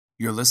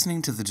You're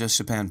listening to the Just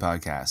Japan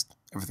podcast.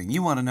 Everything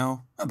you want to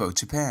know about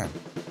Japan.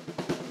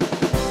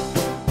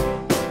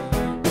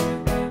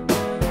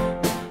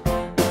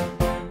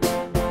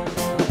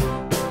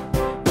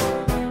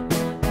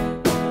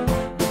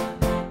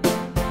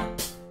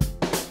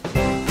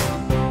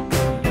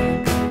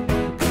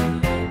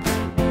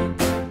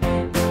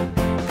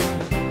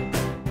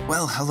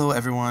 Well, hello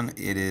everyone.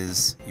 It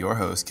is your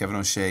host, Kevin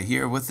O'Shea,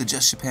 here with the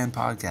Just Japan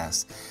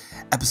podcast,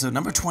 episode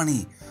number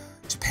 20.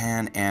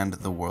 Japan and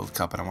the World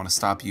Cup, and I want to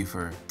stop you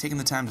for taking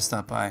the time to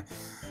stop by,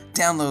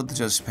 download the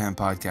Just Japan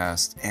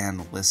podcast,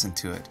 and listen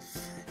to it.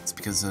 It's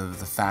because of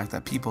the fact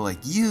that people like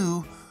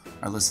you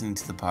are listening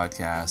to the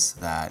podcast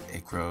that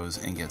it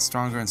grows and gets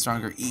stronger and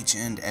stronger each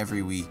and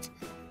every week.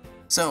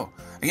 So,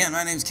 again,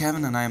 my name is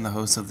Kevin, and I am the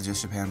host of the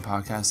Just Japan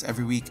podcast.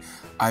 Every week,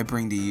 I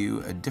bring to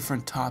you a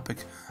different topic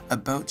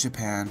about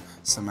Japan,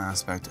 some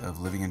aspect of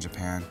living in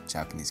Japan,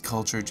 Japanese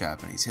culture,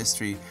 Japanese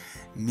history,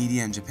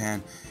 media in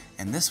Japan,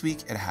 and this week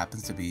it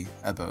happens to be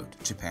about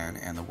Japan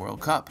and the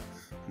World Cup.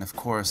 And of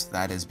course,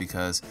 that is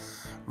because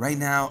right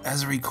now,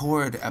 as I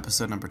record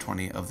episode number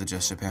 20 of the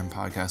Just Japan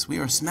podcast, we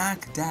are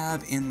smack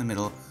dab in the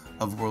middle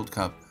of World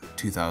Cup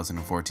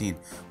 2014,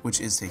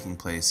 which is taking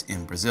place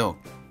in Brazil.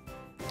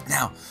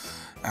 Now,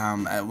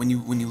 when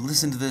you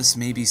listen to this,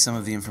 maybe some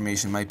of the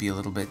information might be a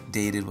little bit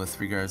dated with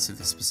regards to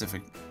the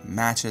specific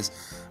matches,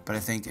 but I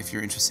think if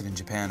you're interested in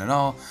Japan at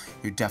all,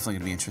 you're definitely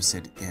going to be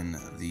interested in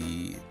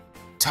the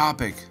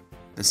topic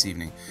this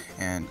evening,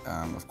 and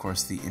of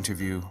course the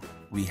interview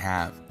we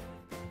have.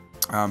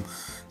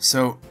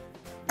 So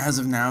as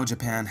of now,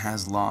 Japan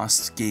has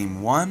lost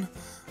game 1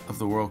 of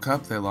the World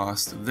Cup. They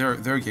lost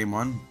their game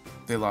 1.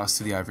 They lost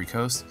to the Ivory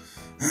Coast,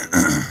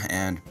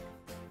 and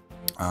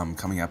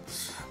coming up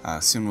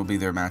soon will be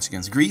their match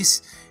against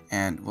Greece.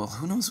 And well,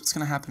 who knows what's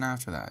going to happen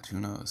after that? Who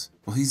knows?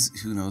 Well,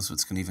 who knows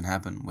what's going to even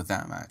happen with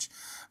that match?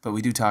 But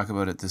we do talk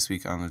about it this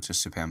week on the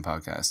Just Japan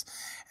podcast,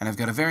 and I've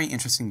got a very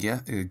interesting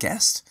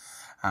guest.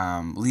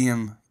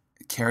 Liam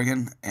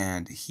Carrigan,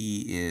 and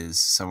he is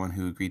someone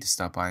who agreed to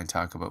stop by and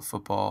talk about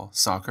football,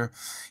 soccer.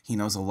 He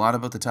knows a lot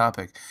about the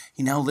topic.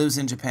 He now lives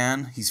in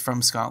Japan. He's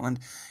from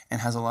Scotland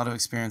and has a lot of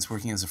experience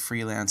working as a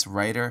freelance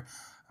writer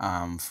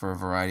for a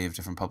variety of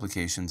different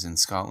publications in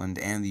Scotland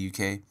and the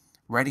UK,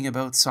 writing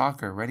about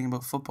soccer, writing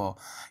about football.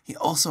 He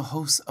also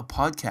hosts a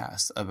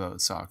podcast about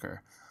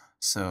soccer.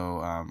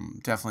 So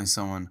definitely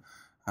someone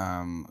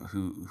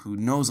who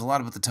knows a lot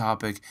about the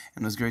topic,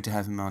 and it was great to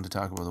have him on to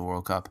talk about the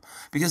World Cup.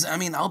 Because, I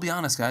mean, I'll be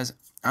honest, guys,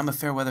 I'm a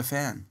fair weather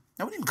fan.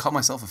 I wouldn't even call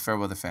myself a fair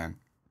weather fan.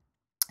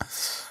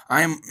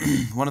 I am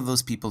one of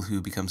those people who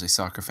becomes a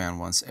soccer fan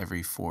once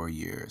every 4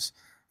 years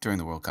during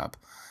the World Cup.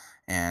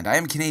 And I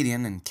am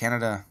Canadian, and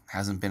Canada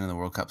hasn't been in the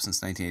World Cup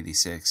since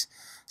 1986.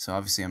 So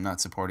obviously I'm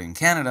not supporting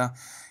Canada.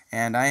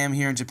 And I am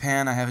here in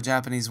Japan. I have a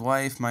Japanese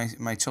wife.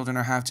 My children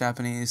are half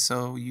Japanese,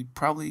 so you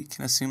probably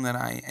can assume that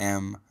I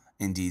am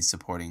indeed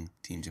supporting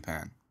Team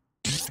Japan.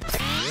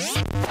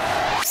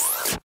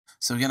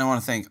 So again, I want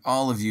to thank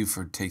all of you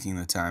for taking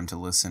the time to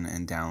listen to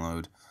and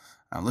download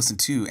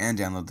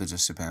the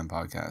Just Japan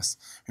podcast.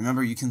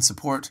 Remember, you can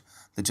support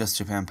the Just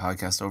Japan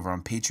podcast over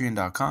on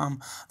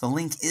patreon.com. The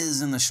link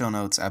is in the show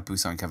notes at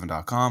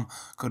busankevin.com.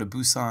 Go to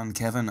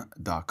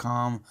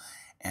busankevin.com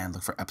and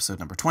look for episode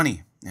number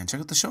 20 and check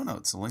out the show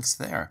notes. The link's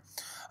there.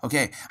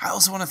 Okay, I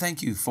also want to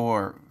thank you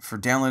for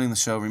downloading the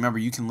show. Remember,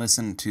 you can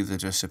listen to the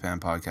Just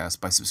Japan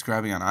podcast by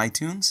subscribing on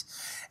iTunes.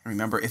 And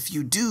remember, if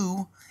you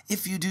do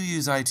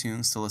use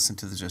iTunes to listen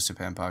to the Just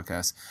Japan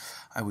podcast,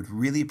 I would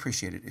really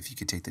appreciate it if you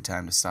could take the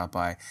time to stop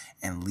by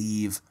and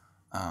leave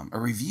a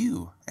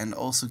review and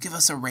also give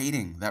us a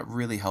rating. That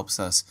really helps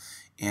us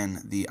in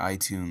the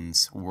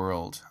iTunes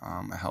world.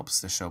 It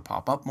helps the show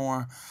pop up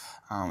more.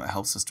 It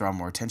helps us draw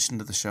more attention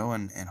to the show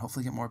and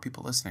hopefully get more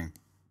people listening.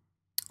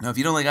 Now, if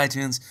you don't like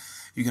iTunes,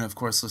 you can, of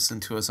course, listen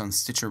to us on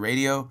Stitcher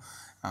Radio.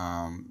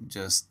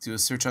 Just do a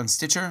search on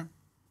Stitcher,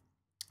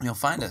 and you'll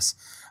find us.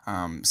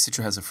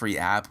 Stitcher has a free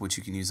app, which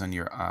you can use on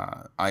your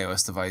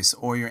iOS device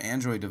or your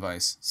Android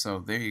device. So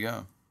there you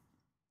go.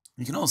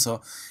 You can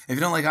also, if you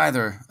don't like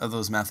either of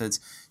those methods,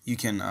 you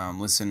can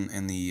listen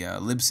in the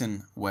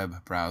Libsyn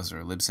web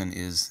browser. Libsyn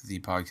is the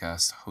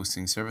podcast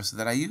hosting service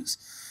that I use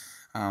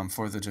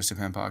for the Just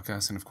Japan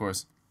podcast. And, of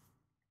course,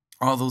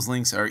 all those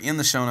links are in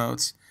the show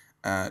notes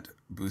at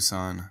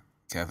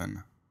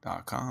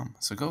busankevin.com.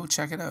 So go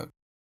check it out.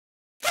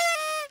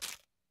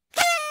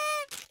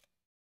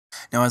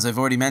 Now, as I've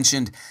already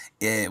mentioned,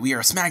 we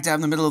are smack dab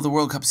in the middle of the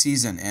World Cup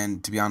season,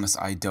 and to be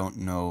honest, I don't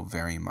know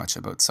very much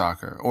about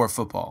soccer, or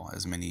football,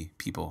 as many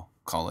people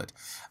call it.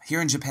 Here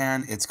in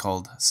Japan, it's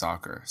called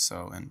soccer.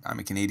 So, and I'm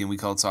a Canadian, we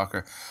call it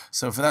soccer.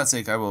 So for that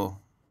sake, I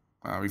will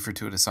refer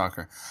to it as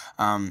soccer.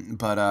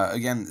 But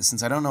again,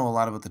 since I don't know a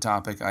lot about the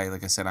topic,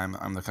 like I said,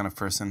 I'm the kind of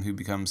person who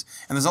becomes,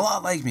 and there's a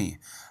lot like me.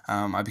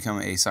 I become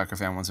a soccer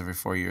fan once every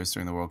 4 years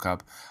during the World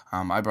Cup.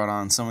 I brought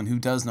on someone who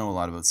does know a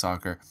lot about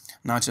soccer,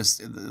 not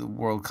just the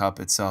World Cup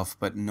itself,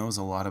 but knows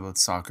a lot about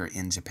soccer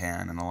in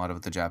Japan and a lot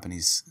about the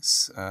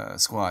Japanese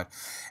squad.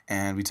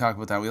 And we talk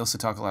about that. We also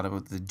talk a lot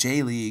about the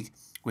J League,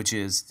 which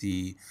is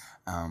the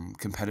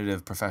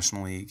competitive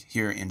professional league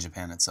here in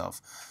Japan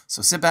itself.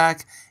 So sit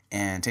back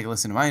and take a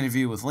listen to my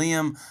interview with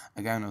Liam,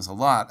 a guy who knows a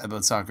lot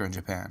about soccer in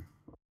Japan.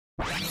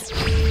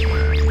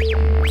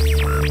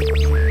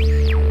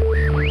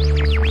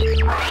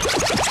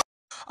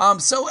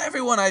 So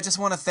everyone, I just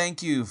want to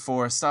thank you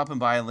for stopping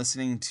by and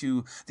listening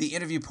to the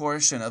interview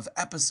portion of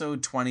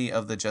episode 20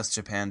 of the Just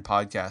Japan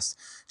podcast,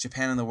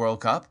 Japan and the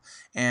World Cup.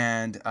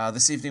 And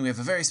this evening we have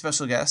a very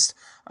special guest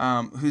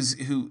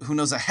who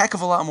knows a heck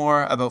of a lot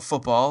more about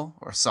football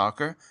or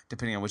soccer,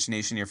 depending on which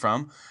nation you're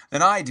from,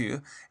 than I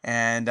do.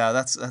 And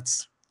that's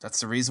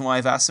the reason why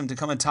I've asked him to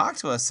come and talk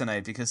to us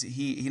tonight, because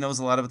he knows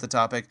a lot about the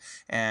topic,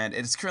 and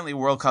it's currently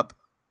World Cup.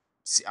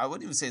 I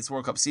wouldn't even say it's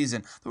World Cup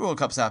season. The World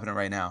Cup's happening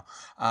right now.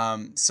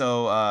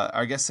 So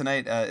our guest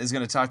tonight is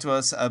going to talk to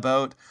us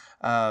about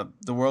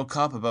the World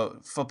Cup,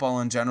 about football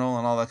in general,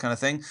 and all that kind of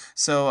thing.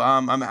 So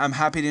I'm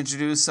happy to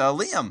introduce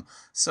Liam.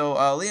 So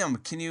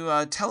Liam, can you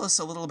tell us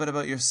a little bit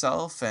about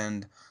yourself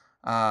and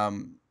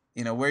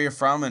where you're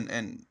from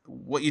and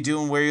what you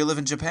do and where you live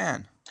in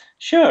Japan?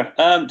 Sure.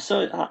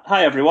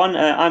 Hi everyone.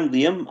 I'm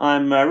Liam.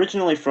 I'm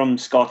originally from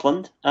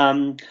Scotland.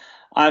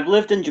 I've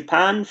lived in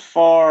Japan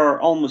for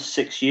almost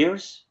 6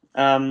 years.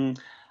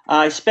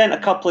 I spent a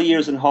couple of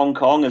years in Hong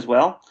Kong as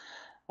well.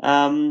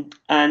 And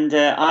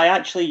I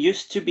actually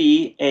used to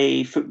be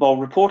a football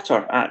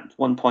reporter at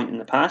one point in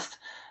the past.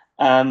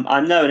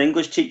 I'm now an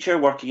English teacher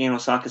working in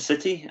Osaka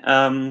City.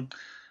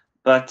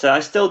 But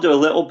I still do a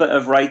little bit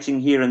of writing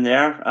here and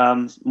there,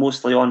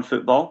 mostly on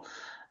football.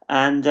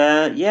 And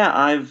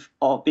I've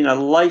been a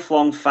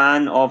lifelong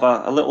fan of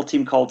a little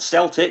team called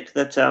Celtic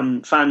that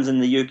fans in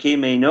the UK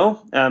may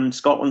know,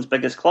 Scotland's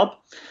biggest club.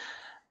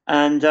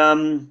 And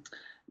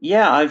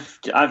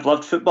I've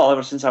loved football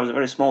ever since I was a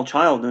very small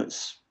child, and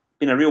it's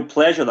been a real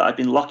pleasure that I've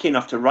been lucky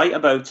enough to write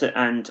about it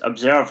and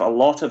observe a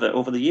lot of it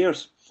over the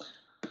years.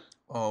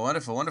 Oh,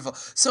 wonderful, wonderful.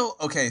 So,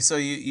 okay, so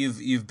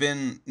you've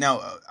been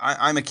now.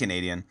 I'm a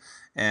Canadian,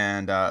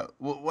 and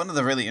one of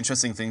the really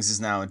interesting things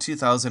is now in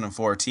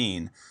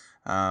 2014.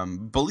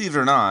 Believe it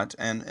or not,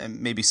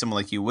 and maybe someone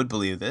like you would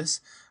believe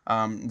this,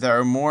 there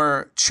are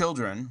more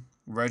children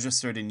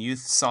registered in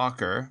youth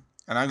soccer,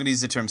 and I'm going to use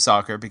the term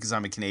soccer because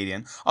I'm a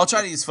Canadian. I'll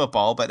try to use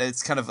football, but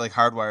it's kind of like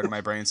hardwired in my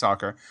brain,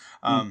 soccer.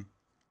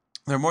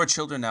 There are more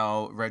children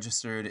now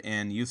registered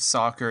in youth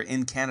soccer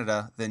in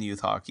Canada than youth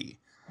hockey,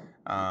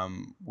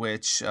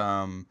 which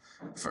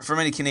for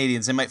many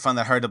Canadians, they might find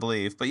that hard to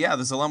believe. But yeah,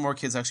 there's a lot more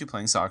kids actually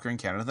playing soccer in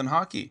Canada than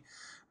hockey.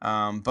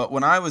 But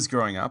when I was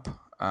growing up,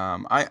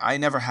 I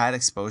never had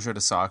exposure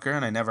to soccer,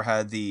 and I never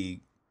had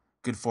the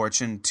good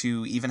fortune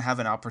to even have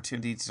an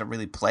opportunity to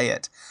really play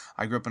it.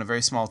 I grew up in a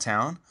very small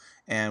town,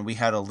 and we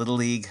had a little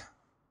league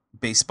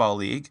baseball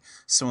league.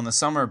 So in the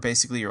summer,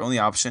 basically your only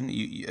option,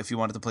 if you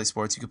wanted to play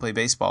sports, you could play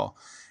baseball.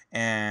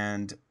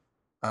 And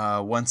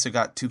once it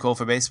got too cold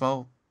for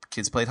baseball,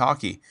 kids played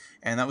hockey.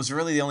 And that was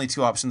really the only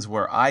two options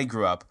where I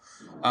grew up.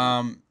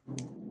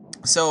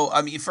 So,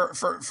 I mean,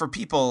 for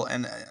people,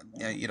 and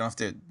you don't have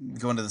to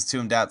go into this too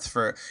in depth,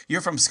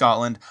 you're from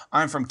Scotland,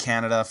 I'm from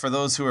Canada. For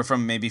those who are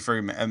from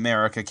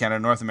America, Canada,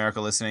 North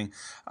America listening,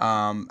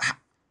 and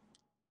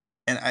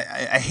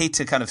I hate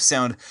to kind of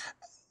sound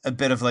a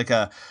bit of like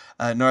a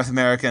North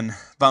American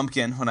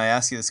bumpkin when I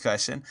ask you this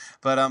question,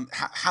 but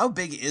how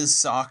big is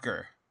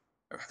soccer?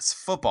 It's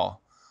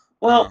football.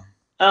 Well,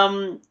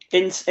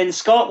 in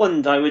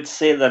Scotland, I would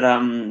say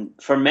that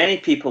for many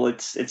people,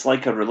 it's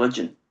like a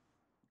religion.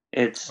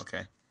 It's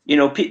okay.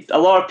 A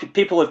lot of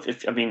people.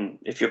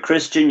 If you're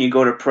Christian, you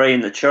go to pray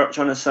in the church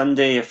on a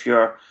Sunday. If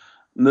you're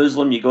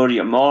Muslim, you go to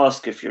your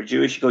mosque. If you're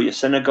Jewish, you go to your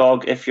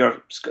synagogue. If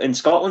you're in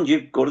Scotland,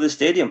 you go to the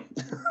stadium.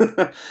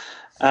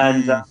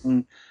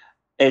 And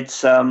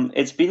it's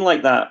been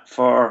like that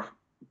for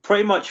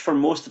pretty much for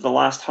most of the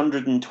last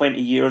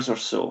 120 years or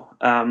so.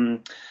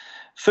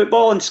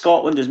 Football in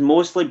Scotland is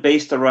mostly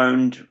based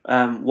around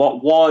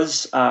what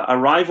was a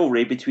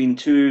rivalry between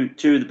two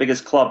of the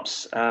biggest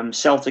clubs,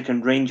 Celtic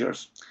and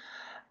Rangers.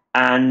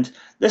 And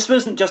this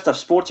wasn't just a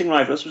sporting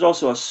rivalry, this was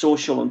also a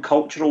social and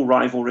cultural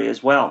rivalry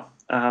as well.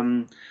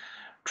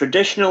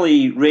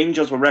 Traditionally,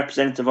 Rangers were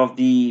representative of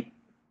the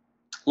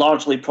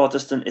largely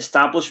Protestant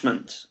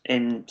establishment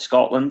in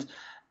Scotland,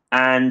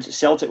 and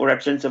Celtic were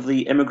representative of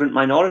the immigrant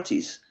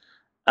minorities.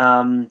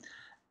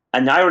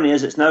 And the irony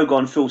is it's now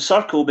gone full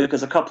circle,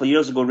 because a couple of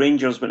years ago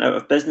Rangers went out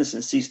of business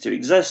and ceased to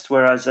exist,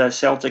 whereas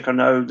Celtic are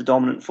now the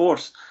dominant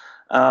force.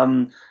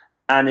 And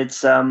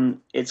it's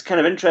kind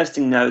of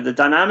interesting now. The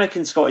dynamic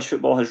in Scottish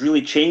football has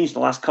really changed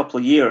the last couple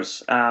of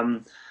years,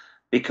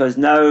 because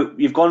now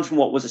you've gone from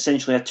what was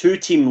essentially a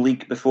two-team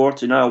league before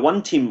to now a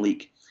one-team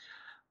league.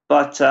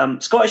 But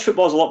Scottish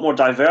football is a lot more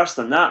diverse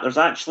than that. There's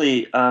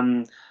actually,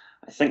 I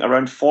think,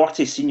 around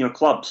 40 senior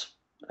clubs.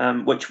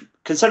 Which,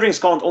 considering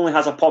Scotland only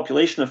has a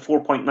population of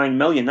 4.9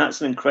 million, that's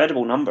an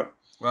incredible number.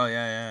 Well,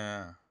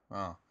 yeah.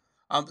 Wow.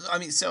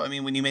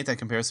 When you make that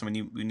comparison,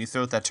 when you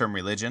throw out that term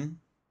religion,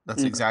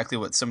 that's exactly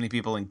what so many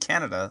people in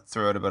Canada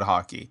throw out about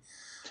hockey.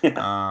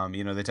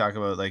 They talk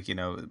about like,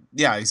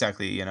 yeah,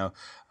 exactly.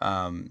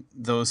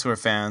 Those who are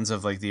fans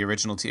of like the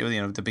original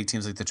team, the big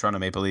teams like the Toronto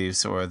Maple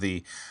Leafs or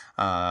the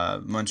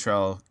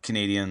Montreal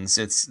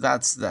Canadiens.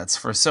 That's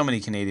for so many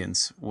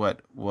Canadians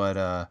what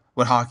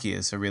hockey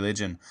is, a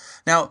religion.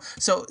 Now,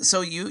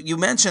 so you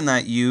mentioned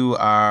that you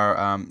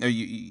are or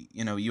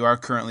you are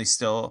currently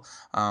still,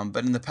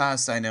 but in the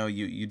past I know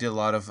you did a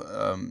lot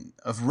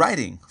of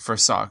writing for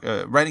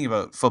soccer, writing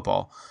about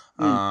football.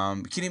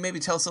 Can you maybe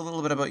tell us a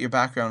little bit about your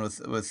background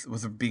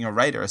with being a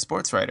writer, a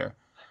sports writer?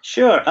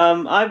 Sure.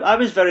 I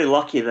was very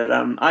lucky that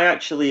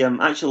actually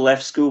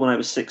left school when I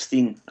was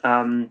 16.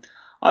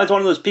 I was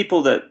one of those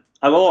people that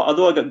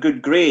although I got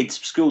good grades,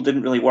 school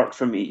didn't really work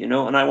for me,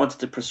 and I wanted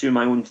to pursue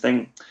my own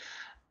thing.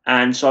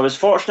 And so I was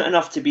fortunate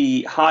enough to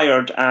be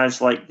hired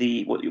as like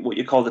the what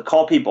you call the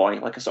copy boy,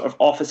 like a sort of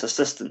office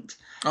assistant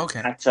Okay.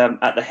 at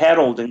the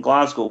Herald in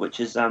Glasgow, which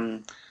is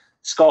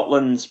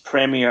Scotland's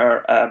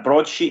premier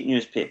broadsheet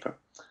newspaper.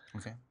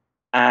 Okay.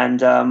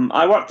 And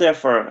I worked there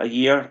for a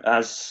year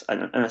as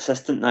an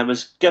assistant, and I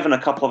was given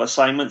a couple of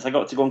assignments. I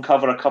got to go and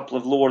cover a couple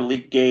of lower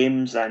league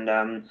games,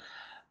 and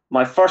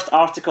my first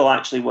article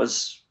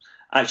was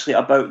actually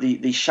about the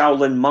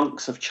Shaolin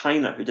monks of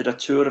China who did a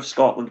tour of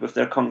Scotland with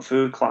their kung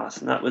fu class,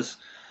 and that was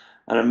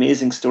an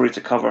amazing story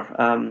to cover.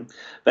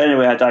 But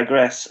anyway, I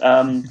digress.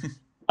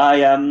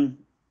 I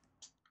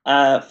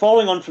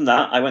Following on from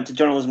that, I went to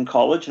journalism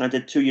college, and I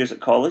did 2 years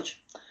at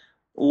college.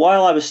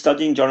 While I was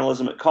studying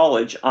journalism at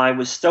college, I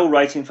was still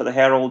writing for the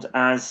Herald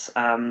as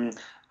a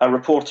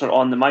reporter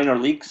on the minor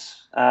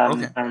leagues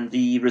Okay. and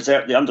the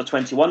under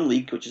 21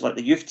 league, which is like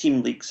the youth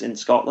team leagues in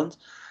Scotland.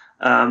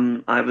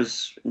 I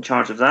was in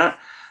charge of that.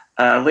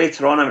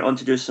 Later on, I went on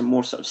to do some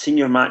more sort of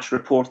senior match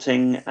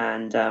reporting,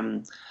 and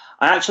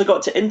I actually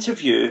got to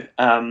interview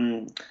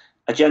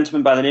a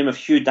gentleman by the name of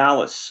Hugh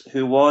Dallas,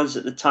 who was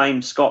at the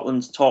time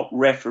Scotland's top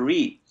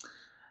referee.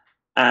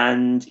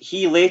 And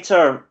he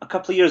later, a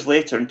couple of years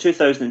later, in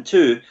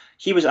 2002,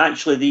 he was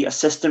actually the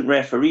assistant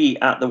referee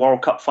at the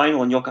World Cup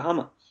final in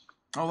Yokohama.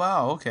 Oh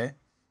wow. Okay.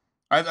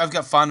 I've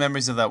got fond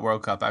memories of that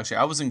World Cup. Actually,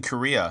 I was in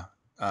Korea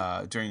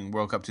during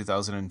World Cup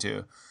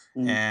 2002,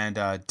 Mm,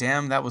 and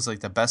damn, that was like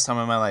the best time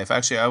of my life.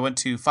 Actually, I went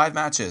to 5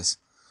 matches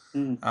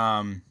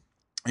mm.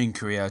 in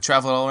Korea.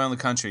 Traveled all around the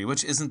country,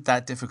 which isn't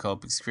that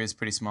difficult because Korea's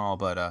pretty small.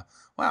 But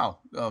wow,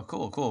 oh,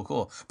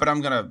 cool. But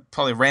I'm gonna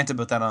probably rant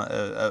about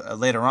that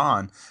later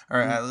on,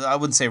 or I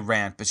wouldn't say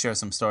rant, but share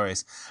some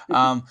stories.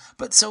 But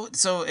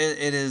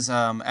it is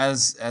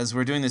as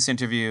we're doing this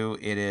interview,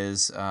 it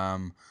is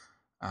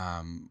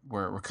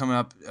we're coming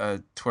up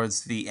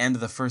towards the end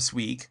of the first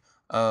week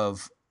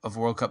of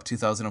World Cup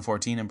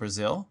 2014 in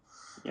Brazil.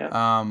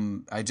 Yeah.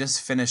 I just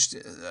finished.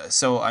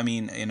 So I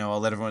mean, I'll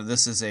let everyone.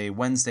 This is a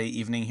Wednesday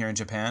evening here in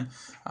Japan.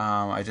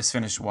 I just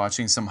finished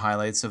watching some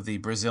highlights of the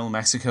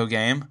Brazil-Mexico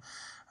game,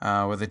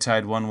 where they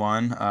tied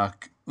 1-1.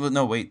 Well,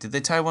 no, wait, did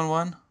they tie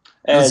 1-1?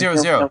 No,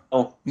 0-0.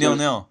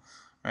 0-0.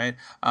 Right.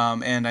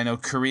 And I know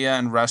Korea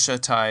and Russia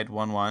tied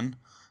 1-1,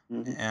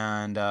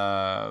 and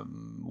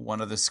one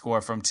other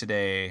score from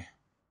today,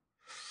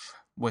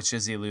 which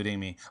is eluding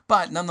me.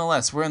 But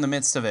nonetheless, we're in the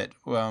midst of it.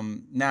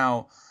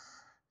 Now,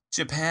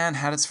 Japan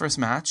had its first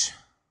match,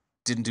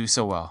 didn't do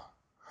so well.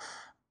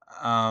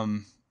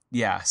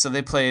 Yeah, so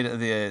they played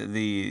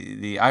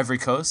the Ivory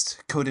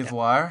Coast, Cote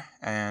d'Ivoire,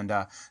 and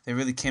they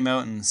really came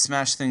out and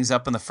smashed things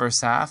up in the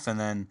first half, and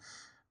then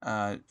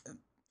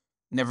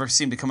never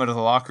seemed to come out of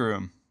the locker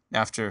room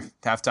after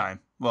halftime.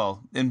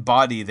 Well, in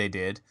body they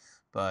did,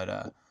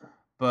 but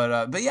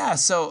yeah.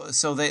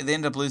 So they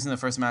ended up losing the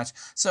first match.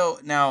 So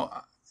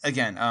now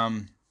again,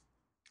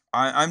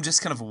 I'm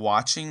just kind of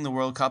watching the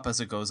World Cup as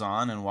it goes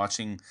on and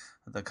watching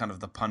the kind of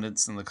the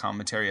pundits and the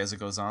commentary as it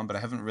goes on, but I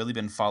haven't really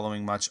been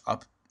following much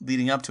up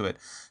leading up to it.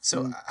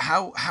 So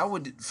how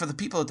would, for the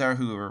people out there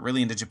who are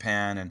really into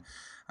Japan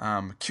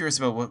and curious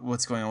about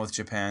what's going on with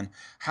Japan,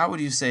 how would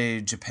you say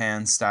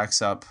Japan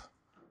stacks up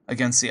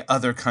against the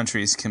other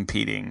countries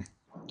competing?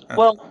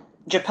 Well,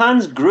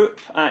 Japan's group,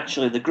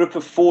 actually, the group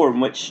of four in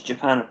which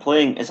Japan are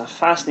playing, is a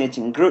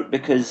fascinating group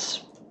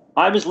because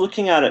I was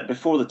looking at it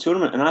before the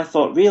tournament and I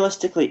thought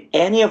realistically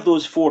any of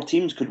those four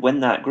teams could win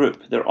that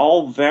group. They're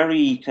all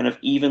very kind of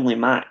evenly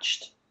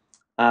matched.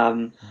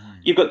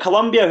 You've got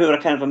Colombia, who are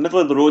kind of a middle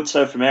of the road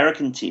South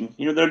American team.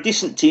 They're a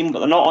decent team, but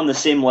they're not on the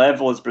same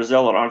level as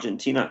Brazil or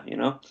Argentina.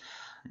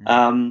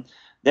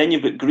 Then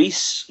you've got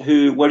Greece,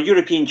 who were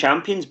European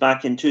champions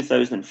back in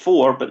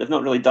 2004, but they've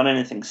not really done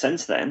anything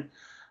since then.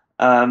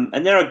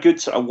 And they're a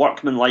good sort of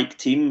workman-like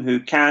team who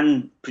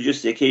can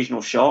produce the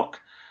occasional shock.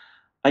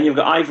 And you've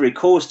got Ivory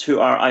Coast, who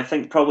are, I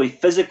think, probably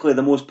physically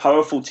the most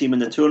powerful team in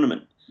the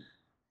tournament.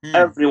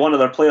 Every one of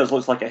their players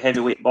looks like a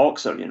heavyweight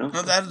boxer, No,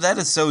 that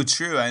is so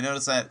true. I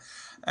noticed that.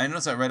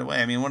 Right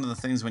away. I mean, one of the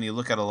things when you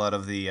look at a lot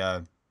of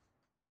the,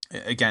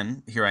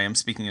 again, here I am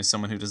speaking as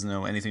someone who doesn't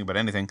know anything about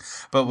anything,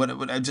 but what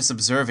I'm just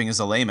observing as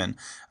a layman,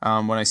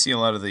 when I see a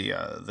lot of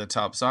the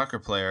top soccer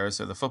players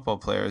or the football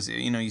players,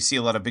 you see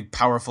a lot of big,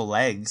 powerful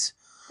legs.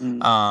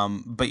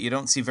 Mm. But you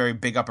don't see very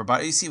big upper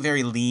bodies. You see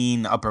very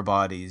lean upper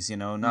bodies, you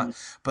know. Not,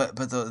 Mm.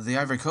 but the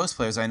Ivory Coast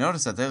players, I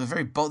noticed that they're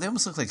very they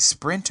almost look like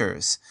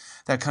sprinters.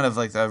 That kind of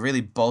like the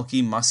really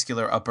bulky,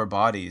 muscular upper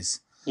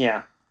bodies.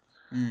 Yeah.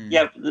 Mm.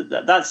 Yeah,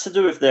 that's to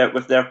do with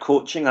their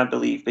coaching, I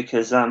believe,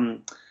 because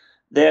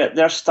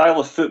their style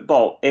of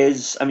football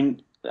is, I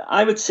mean,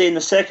 I would say in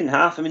the second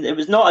half, I mean,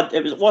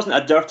 it wasn't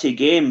a dirty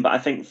game, but I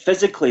think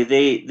physically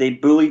they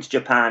bullied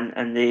Japan,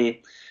 and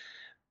they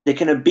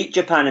kind of beat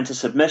Japan into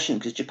submission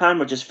because Japan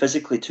were just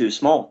physically too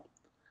small.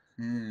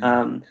 Mm.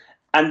 Um,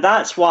 and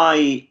that's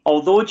why,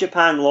 although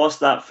Japan lost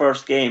that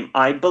first game,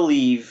 I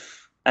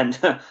believe, and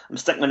I'm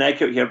sticking my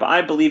neck out here, but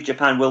I believe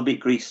Japan will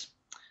beat Greece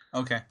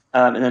Okay.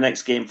 in the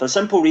next game for the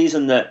simple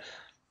reason that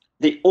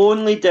the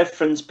only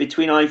difference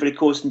between Ivory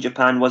Coast and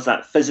Japan was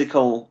that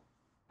physical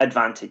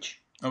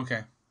advantage.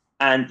 Okay.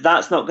 And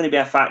that's not going to be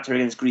a factor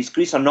against Greece.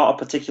 Greece are not a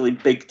particularly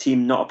big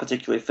team, not a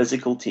particularly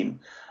physical team.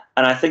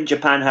 And I think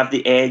Japan have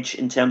the edge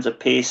in terms of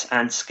pace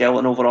and skill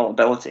and overall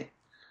ability.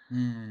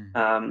 Mm.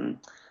 And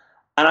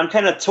I'm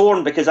kind of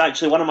torn because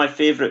actually one of my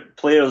favourite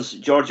players,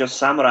 Georgios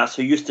Samaras,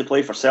 who used to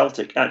play for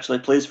Celtic, actually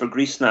plays for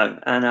Greece now.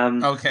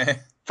 And Okay.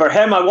 for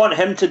him, I want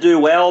him to do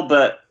well,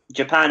 but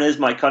Japan is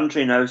my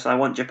country now, so I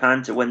want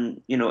Japan to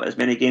win, as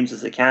many games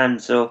as they can.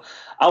 So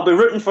I'll be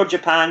rooting for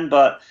Japan,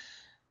 but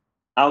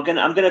I'm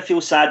gonna feel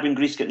sad when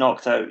Greece get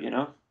knocked out.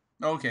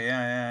 Okay.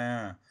 Yeah.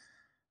 Yeah.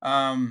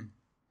 Yeah.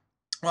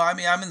 Well, I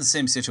mean, I'm in the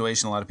same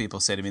situation. A lot of people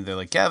say to me, they're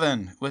like,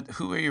 "Kevin,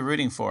 who are you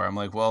rooting for?" I'm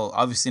like, "Well,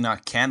 obviously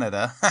not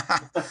Canada."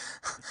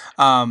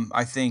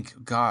 I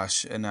think,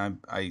 gosh, and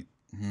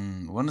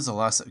when was the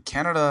last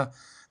Canada?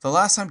 The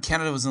last time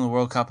Canada was in the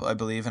World Cup, I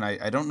believe, and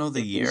I don't know the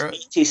It was year.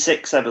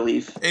 86, I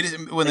believe. It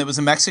is when it was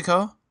in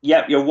Mexico.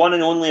 Yep, your one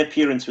and only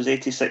appearance was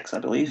 86, I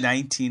believe.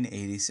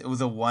 1986. It was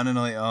the one and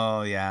only.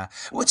 Oh yeah,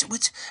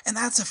 and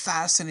that's a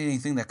fascinating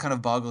thing that kind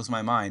of boggles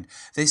my mind.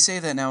 They say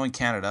that now in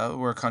Canada,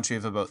 we're a country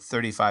of about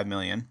 35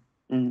 million.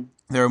 Mm.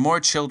 There are more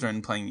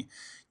children playing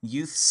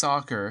youth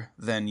soccer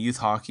than youth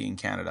hockey in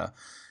Canada.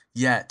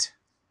 Yet,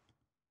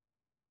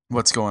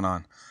 what's going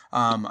on?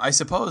 I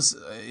suppose,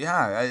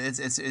 yeah,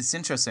 it's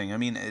interesting. I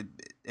mean,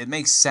 it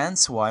makes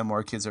sense why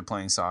more kids are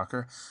playing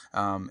soccer.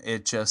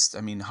 It just,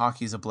 I mean,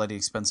 hockey is a bloody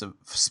expensive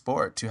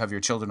sport to have your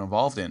children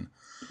involved in.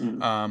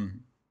 Mm.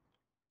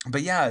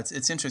 But yeah,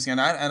 it's interesting, and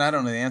I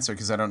don't know the answer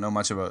because I don't know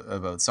much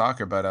about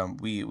soccer.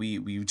 But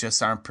we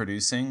just aren't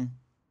producing.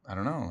 I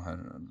don't know. I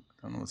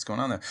don't know what's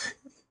going on there.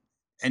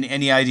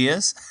 Any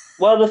ideas?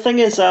 Well, the thing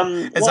is,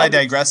 As I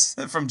digress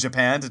from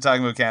Japan to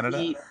talking about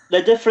Canada.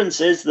 the difference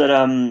is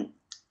that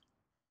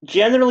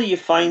generally you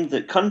find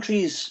that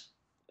countries,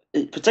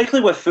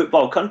 particularly with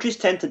football, countries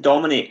tend to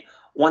dominate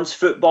once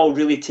football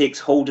really takes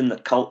hold in the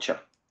culture.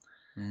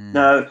 Mm.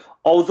 Now,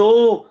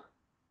 although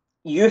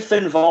youth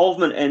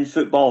involvement in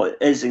football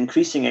is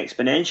increasing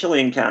exponentially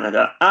in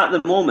Canada, at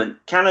the moment,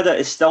 Canada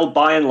is still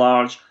by and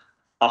large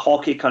a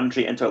hockey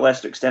country and to a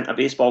lesser extent a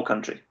baseball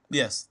country.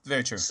 Yes,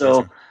 very true. So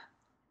very true.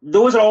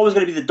 those are always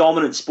going to be the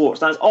dominant sports.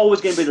 That's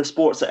always going to be the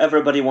sports that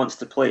everybody wants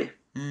to play.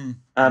 Mm.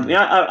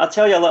 I'll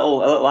tell you a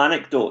little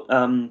anecdote.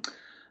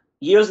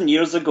 Years and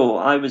years ago,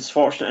 I was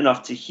fortunate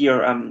enough to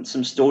hear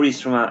some stories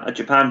from a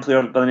Japan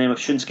player by the name of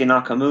Shunsuke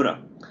Nakamura,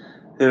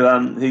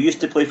 who used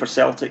to play for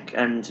Celtic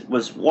and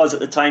was at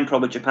the time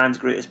probably Japan's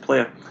greatest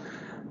player.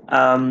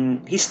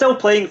 He's still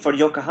playing for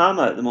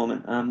Yokohama at the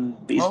moment.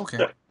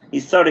 But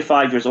he's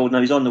 35 years old now.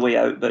 He's on the way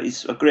out, but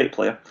he's a great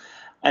player.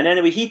 And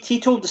anyway, he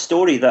told the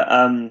story that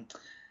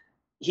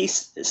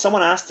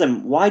someone asked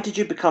him, "Why did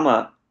you become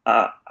a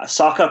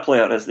soccer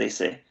player," as they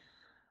say?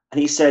 And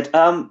he said,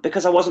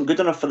 "Because I wasn't good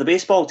enough for the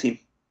baseball team."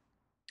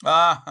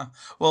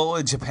 Well,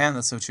 in Japan,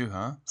 that's so true,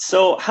 huh?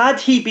 So had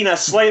he been a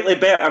slightly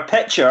better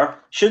pitcher,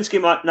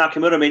 Shunsuke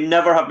Nakamura may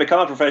never have become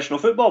a professional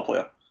football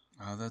player.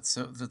 Oh, that's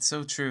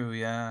so true.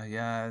 Yeah,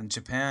 yeah. In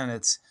Japan,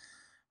 it's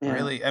Yeah.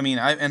 really. I mean,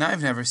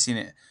 I've never seen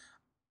it.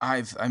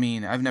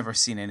 I've never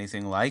seen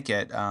anything like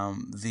it.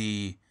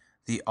 The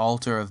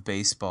altar of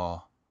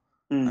baseball.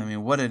 I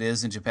mean, what it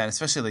is in Japan,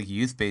 especially like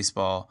youth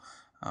baseball.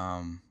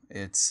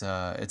 It's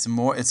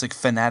like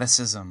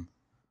fanaticism.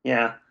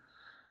 Yeah.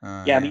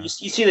 Yeah, I mean,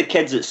 you see the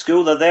kids at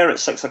school, they're there at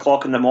 6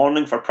 o'clock in the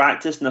morning for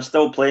practice, and they're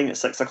still playing at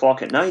 6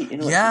 o'clock at night.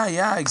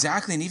 Yeah,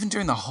 exactly. And even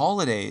during the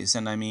holidays.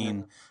 And I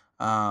mean,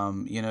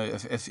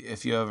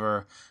 if you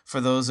ever, for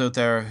those out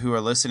there who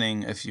are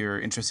listening, if you're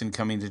interested in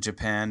coming to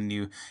Japan and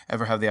you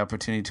ever have the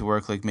opportunity to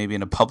work like maybe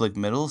in a public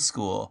middle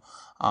school,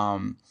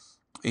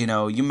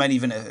 you might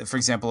even, for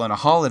example, on a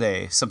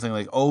holiday, something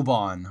like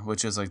Obon,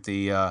 which is like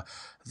the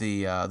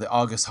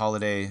August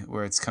holiday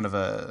where it's kind of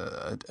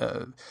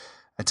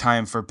a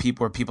time for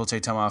people where people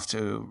take time off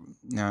to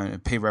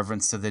pay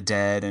reverence to the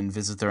dead and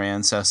visit their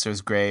ancestors'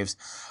 graves.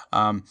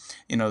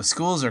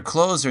 Schools are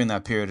closed during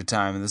that period of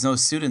time, and there's no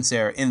students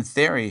there in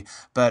theory.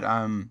 But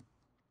I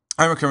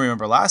can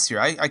remember last year.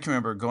 I can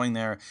remember going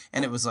there,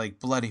 and it was like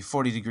bloody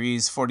 40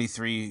 degrees,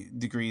 43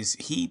 degrees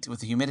heat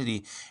with the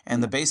humidity,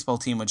 and the baseball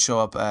team would show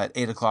up at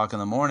 8 o'clock in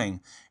the morning,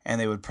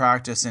 and they would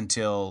practice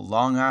until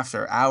long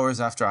after,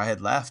 hours after I had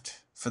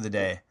left for the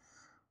day.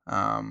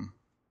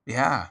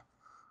 Yeah.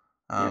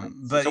 Yeah, it's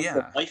But a way of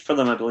yeah, life for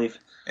them, I believe.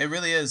 it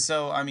really is.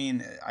 So, I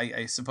mean,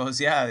 I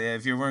suppose, yeah,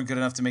 if you weren't good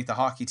enough to make the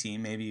hockey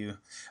team, maybe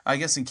I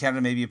guess in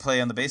Canada, maybe you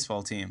play on the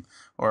baseball team,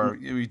 or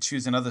you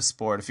choose another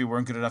sport if you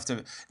weren't good enough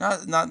to,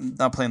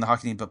 not play in the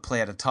hockey team, but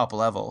play at a top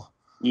level.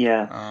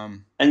 Yeah.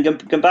 Um, And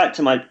going back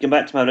to my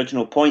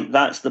original point,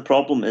 that's the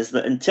problem, is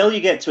that until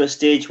you get to a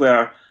stage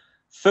where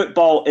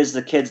football is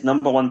the kid's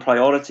number one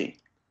priority,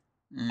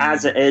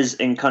 as mm, it is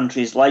in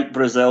countries like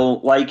Brazil,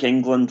 like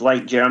England,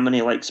 like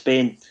Germany, like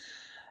Spain,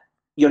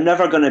 you're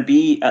never going to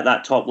be at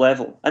that top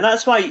level. And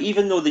that's why,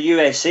 even though the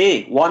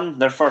USA won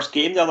their first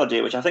game the other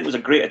day, which I think was a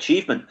great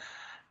achievement,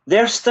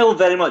 they're still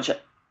very much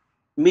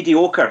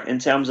mediocre in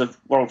terms of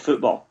world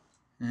football,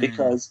 mm,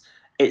 because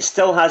it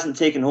still hasn't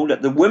taken hold.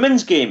 The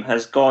women's game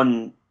has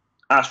gone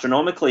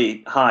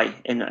astronomically high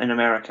in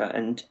America,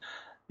 and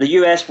the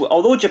US,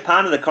 although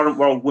Japan are the current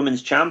world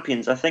women's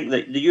champions, I think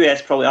that the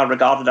US probably are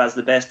regarded as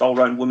the best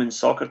all-round women's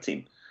soccer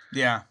team.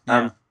 yeah,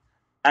 Um, yeah.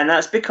 and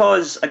that's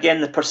because,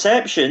 again, the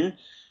perception,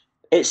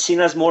 it's seen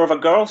as more of a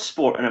girls'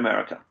 sport in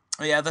America.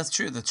 Yeah, that's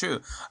true. That's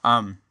true.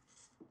 Um,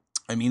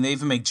 I mean, they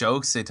even make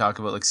jokes. They talk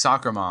about like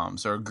soccer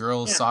moms or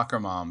girls Yeah, soccer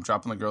mom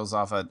dropping the girls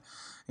off at,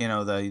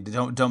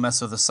 the don't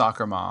mess with the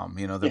soccer mom.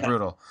 They're yeah,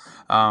 brutal.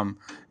 Um,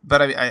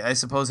 but I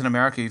suppose in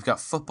America you've got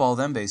football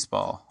then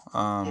baseball.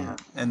 yeah,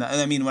 And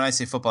I mean when I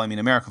say football I mean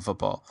American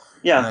football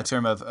in yeah, that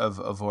term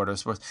of order of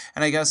sports.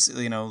 And I guess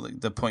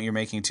the point you're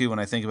making too when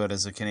I think about it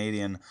as a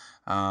Canadian.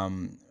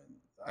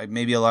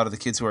 Maybe a lot of the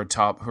kids who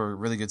are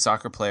really good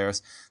soccer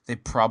players, they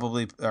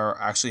probably are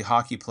actually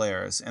hockey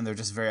players, and they're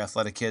just very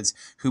athletic kids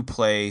who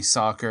play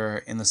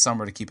soccer in the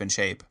summer to keep in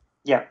shape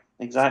yeah,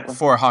 exactly.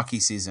 for a hockey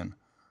season.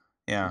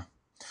 Yeah.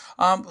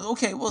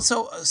 Okay. Well,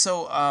 so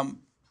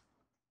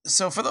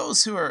for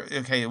those who are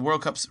okay,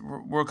 World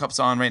Cup's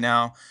on right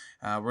now.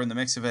 We're in the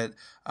mix of it.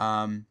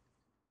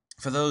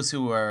 For those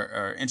who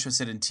are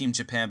interested in Team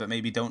Japan but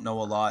maybe don't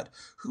know a lot,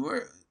 who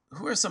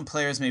are some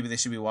players maybe they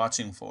should be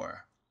watching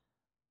for?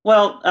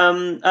 Well,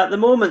 at the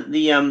moment,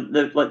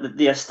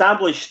 the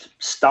established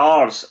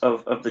stars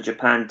of the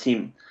Japan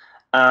team,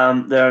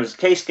 there's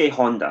Keisuke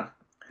Honda,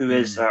 who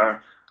is Mm.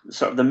 our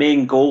sort of the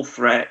main goal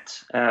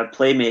threat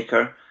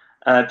playmaker.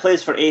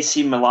 Plays for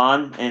AC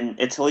Milan in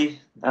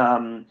Italy.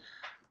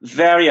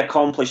 Very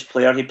accomplished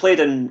player. He played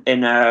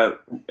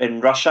in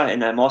Russia,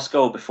 in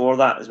Moscow before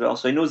that as well,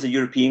 so he knows the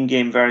European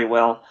game very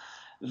well.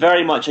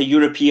 Very much a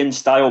European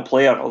style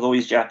player, although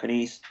he's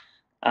Japanese.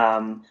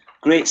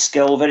 Great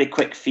skill, very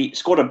quick feet.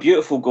 Scored a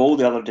beautiful goal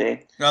the other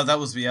day. Oh, that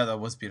was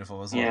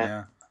beautiful as well. Yeah.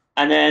 Yeah.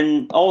 And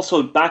then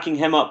also backing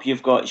him up,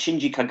 you've got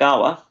Shinji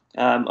Kagawa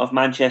of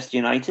Manchester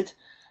United,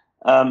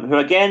 who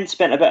again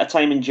spent a bit of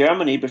time in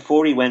Germany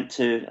before he went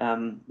to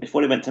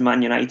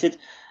Man United.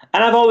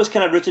 And I've always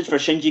kind of rooted for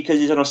Shinji because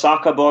he's an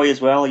Osaka boy as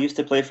well. He used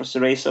to play for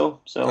Cerezo,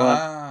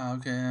 Ah,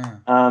 okay.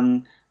 Yeah.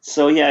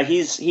 so yeah,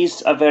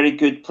 he's a very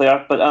good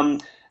player. But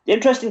the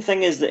interesting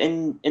thing is that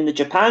in the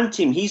Japan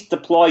team, he's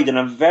deployed in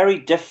a very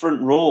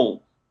different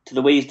role to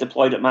the way he's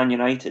deployed at Man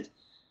United.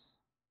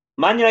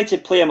 Man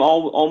United play him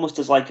almost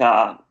as like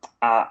a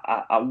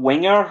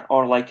winger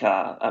or like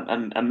a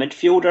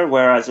midfielder,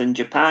 whereas in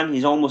Japan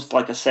he's almost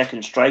like a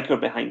second striker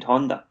behind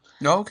Honda.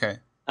 Oh, okay.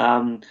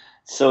 Um,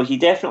 so he's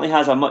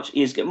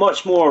got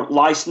much more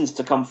license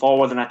to come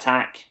forward and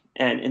attack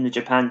in the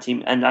Japan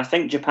team, and I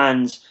think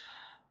Japan's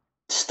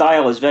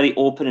style is very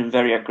open and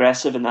very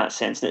aggressive in that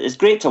sense. It's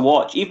great to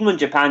watch, even when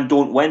Japan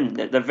don't win.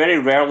 They're very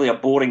rarely a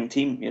boring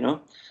team.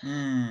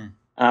 Hmm.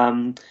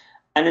 Um,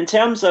 and in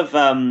terms of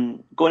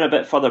going a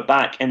bit further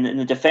back in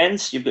the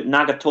defence, you've got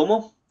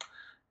Nagatomo,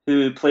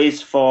 who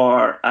plays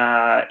for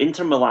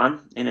Inter Milan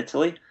in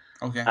Italy.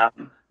 Okay.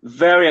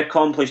 Very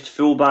accomplished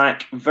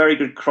fullback, very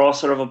good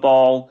crosser of a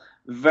ball,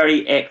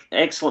 very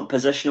excellent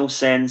positional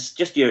sense.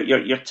 Just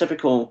your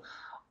typical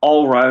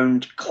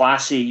all-round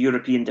classy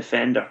European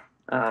defender.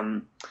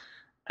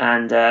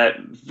 And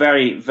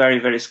very, very,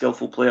 very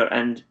skillful player.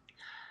 And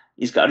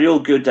he's got a real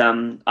good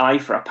eye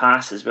for a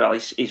pass as well.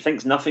 He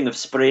thinks nothing of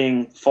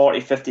spraying 40,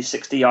 50,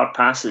 60-yard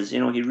passes. He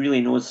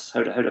really knows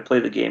how to play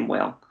the game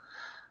well.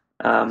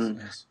 Nice, Um,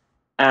 nice.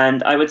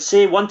 and I would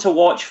say one to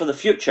watch for the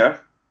future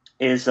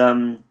is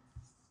a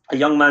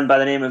young man by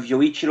the name of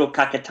Yoichiro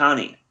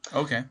Kakatani,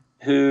 Okay.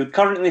 who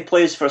currently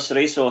plays for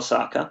Cerezo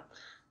Osaka.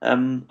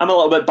 I'm a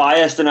little bit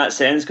biased in that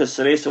sense because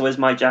Cerezo is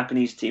my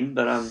Japanese team,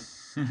 but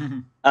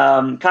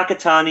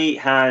Kakatani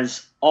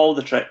has all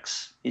the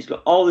tricks. He's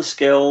got all the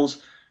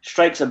skills,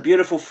 strikes a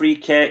beautiful free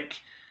kick,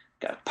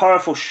 got a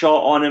powerful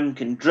shot on him,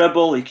 can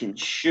dribble, he can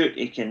shoot,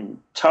 he can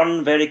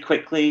turn very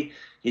quickly,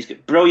 he's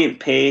got brilliant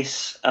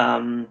pace.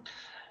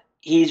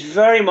 He's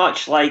very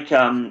much like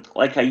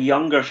a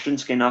younger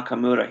Shunsuke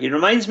Nakamura. He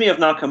reminds me of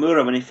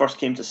Nakamura when he first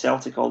came to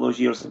Celtic all those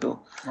years ago.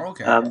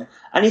 Okay.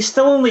 And he's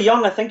still only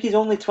young. I think he's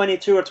only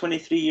 22 or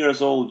 23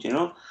 years old.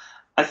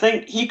 I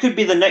think he could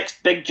be the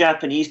next big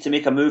Japanese to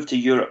make a move to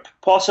Europe,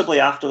 possibly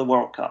after the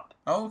World Cup.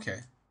 Oh, okay.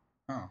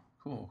 Oh,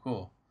 cool,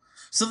 cool.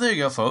 So there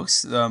you go,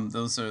 folks.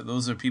 Those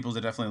are people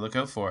to definitely look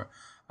out for.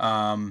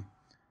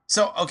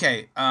 So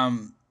okay.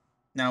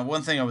 Now,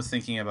 one thing I was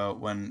thinking about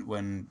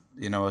when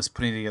I was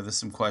putting together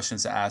some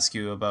questions to ask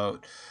you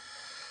about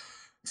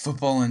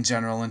football in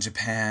general in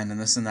Japan and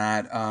this and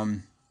that.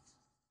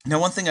 Now,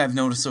 one thing I've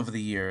noticed over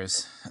the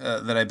years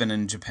that I've been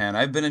in Japan,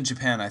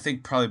 I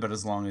think probably about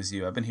as long as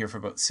you. I've been here for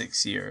about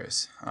 6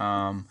 years,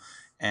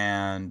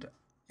 and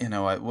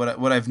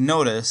what I've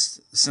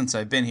noticed since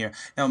I've been here.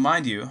 Now,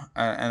 mind you,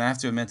 and I have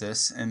to admit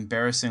this,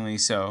 embarrassingly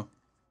so,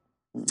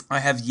 I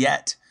have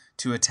yet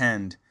to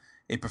attend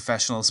a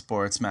professional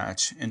sports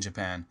match in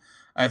Japan.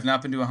 I have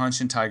not been to a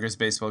Hanshin Tigers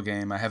baseball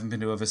game. I haven't been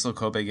to a Vissel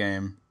Kobe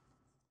game.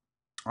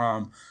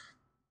 Um,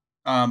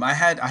 I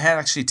had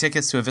actually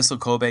tickets to a Vissel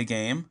Kobe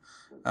game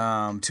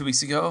 2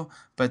 weeks ago,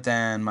 but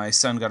then my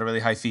son got a really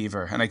high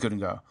fever and I couldn't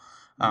go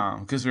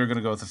because we were going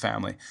to go with the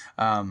family.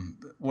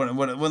 One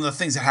of the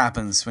things that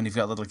happens when you've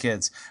got little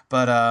kids.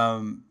 But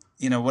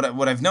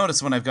what I've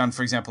noticed when I've gone,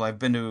 for example, I've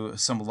been to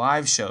some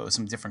live shows,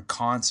 some different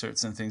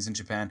concerts and things in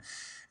Japan.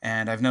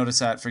 And I've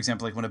noticed that, for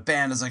example, like when a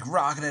band is like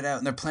rocking it out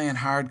and they're playing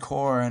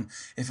hardcore, and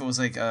if it was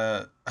like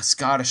a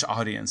Scottish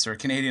audience or a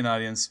Canadian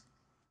audience,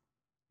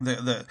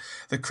 the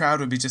crowd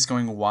would be just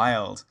going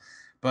wild.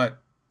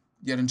 But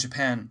yet in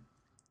Japan,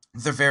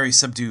 they're very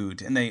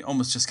subdued and they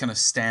almost just kind of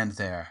stand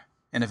there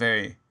in a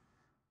very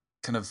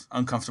kind of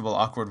uncomfortable,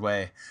 awkward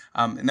way.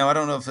 Now, I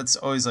don't know if it's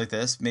always like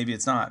this. Maybe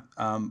it's not.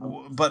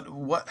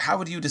 But how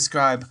would you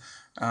describe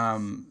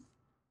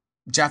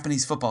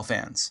Japanese football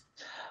fans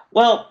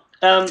Well,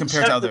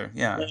 compared to other?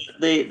 Yeah.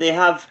 they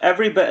have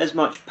every bit as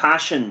much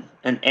passion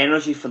and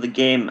energy for the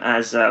game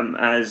as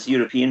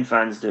European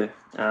fans do.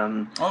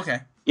 Okay.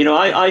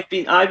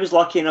 I was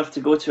lucky enough to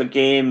go to a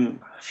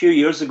game a few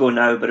years ago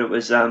now, but it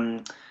was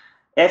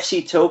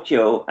FC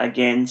Tokyo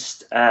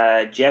against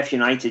Jeff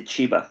United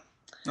Chiba,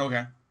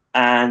 Okay.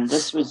 and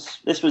this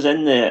was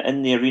in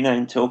the arena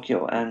in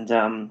Tokyo, and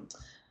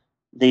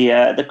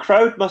the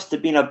crowd must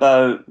have been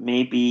about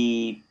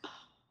maybe.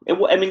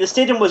 I mean, the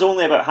stadium was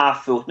only about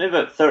half full, maybe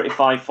about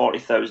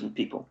 40,000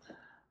 people.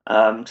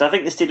 Because I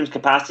think the stadium's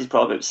capacity is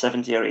probably about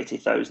 70 or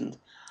 80,000.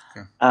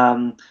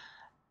 Okay.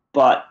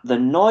 But the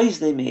noise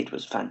they made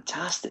was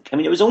fantastic. I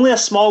mean, it was only a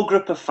small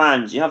group of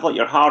fans. You have like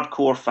your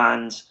hardcore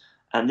fans,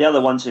 and they're the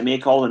ones who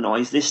make all the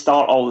noise. They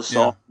start all the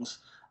songs.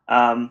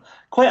 Yeah.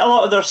 Quite a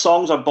lot of their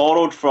songs are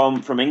borrowed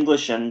from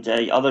English and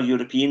other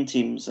European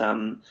teams.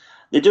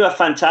 They do a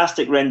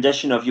fantastic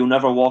rendition of "You'll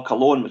Never Walk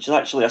Alone," which is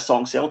actually a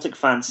song Celtic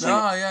fans sing.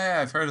 Oh, yeah,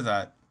 I've heard of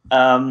that.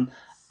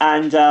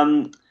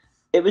 And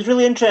it was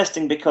really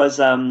interesting because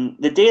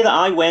the day that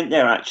I went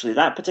there, actually,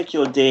 that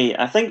particular day,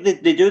 I think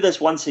they do this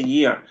once a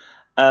year.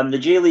 The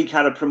J League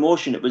had a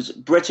promotion. It was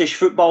British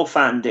Football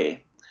Fan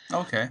Day.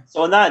 Okay.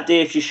 So on that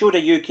day, if you showed a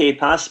UK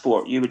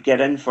passport, you would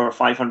get in for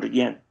 500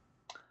 yen.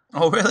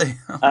 Oh, really?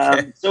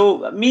 Okay.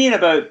 So me and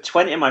about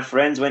 20 of my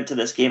friends went to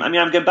this game. I mean,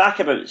 I'm going back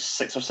about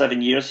 6 or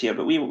 7 years here,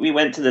 but we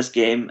went to this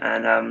game,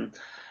 and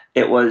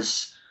it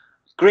was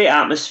great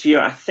atmosphere.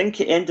 I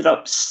think it ended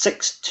up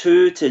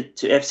 6-2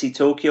 to FC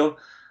Tokyo.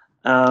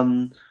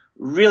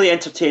 Really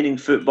entertaining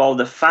football.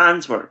 The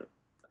fans were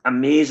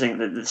amazing.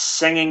 The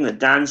singing, the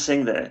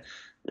dancing,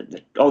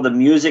 all the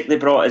music they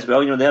brought as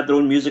well. They had their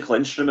own musical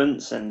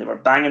instruments and they were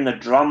banging the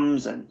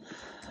drums. And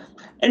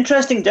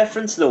interesting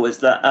difference though is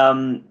that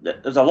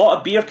there's a lot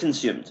of beer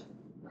consumed.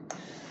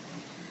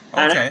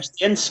 And Okay.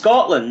 in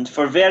Scotland,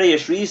 for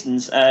various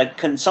reasons,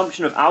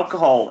 consumption of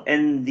alcohol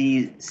in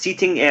the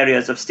seating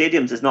areas of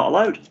stadiums is not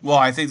allowed. Well,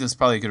 I think there's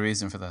probably a good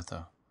reason for that,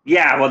 though.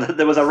 Yeah, well,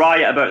 there was a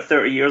riot about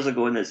 30 years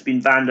ago, and it's been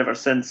banned ever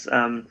since.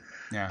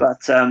 Yeah.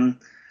 But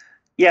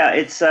yeah,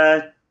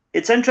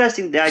 it's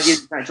interesting the idea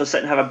to actually sit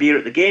and have a beer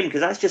at the game,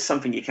 because that's just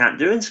something you can't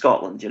do in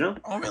Scotland,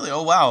 Oh, really?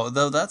 Oh, wow.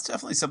 Though that's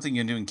definitely something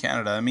you can do in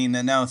Canada. I mean,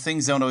 now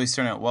things don't always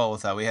turn out well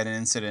with that. We had an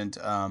incident.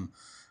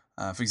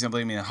 For example,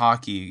 I mean, in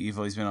hockey, you've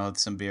always been out with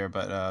some beer,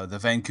 but the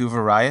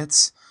Vancouver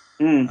riots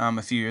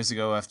a few years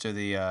ago after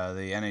the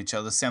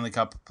NHL, the Stanley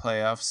Cup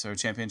playoffs or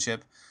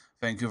championship,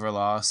 Vancouver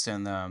lost,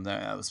 and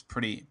that was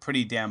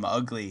pretty damn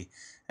ugly.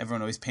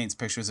 Everyone always paints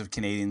pictures of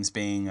Canadians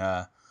being,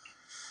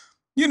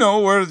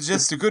 we're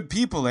just a good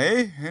people,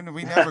 eh? And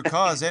we never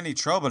cause any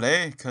trouble,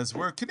 eh? Because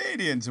we're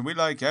Canadians and we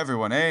like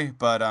everyone, eh?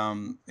 But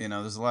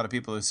there's a lot of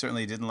people who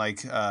certainly didn't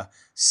like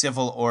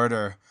civil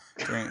order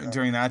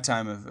during that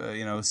time of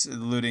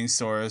looting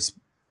stores,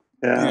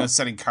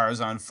 setting cars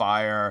on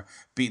fire,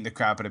 beating the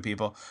crap out of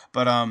people.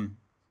 But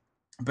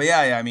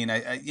yeah. I mean,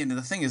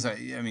 the thing is,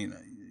 I mean,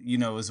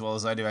 as well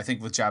as I do, I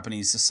think with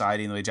Japanese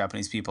society and the way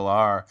Japanese people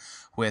are,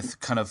 with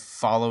kind of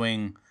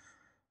following,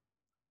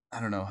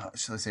 I don't know, how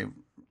should I say,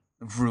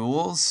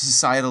 rules,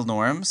 societal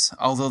norms.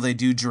 Although they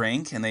do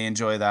drink and they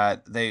enjoy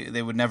that,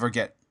 they would never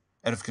get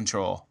out of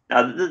control.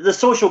 The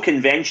social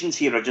conventions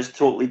here are just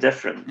totally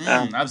different.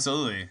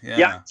 Absolutely, yeah.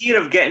 The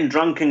idea of getting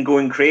drunk and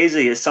going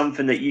crazy is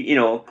something that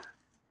you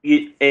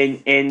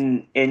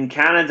in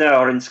Canada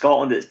or in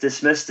Scotland it's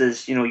dismissed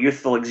as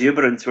youthful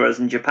exuberance, whereas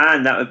in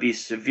Japan that would be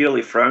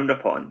severely frowned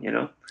upon.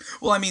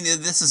 Well, I mean,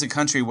 this is a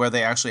country where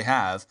they actually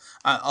have,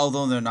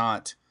 although they're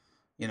not,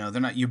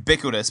 they're not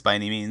ubiquitous by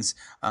any means.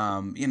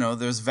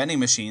 There's vending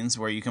machines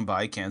where you can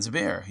buy cans of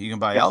beer, you can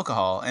buy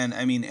alcohol, and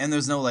and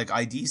there's no like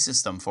ID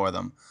system for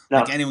them. No.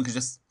 Like anyone could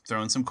just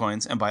throw in some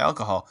coins and buy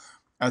alcohol.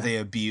 Are they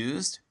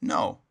abused?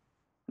 No.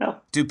 No.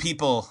 Do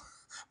people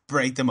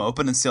break them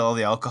open and steal all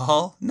the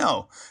alcohol?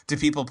 No. Do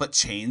people put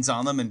chains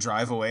on them and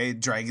drive away,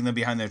 dragging them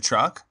behind their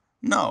truck?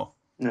 No.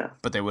 No.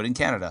 But they would in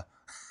Canada.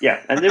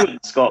 Yeah, and they would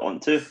in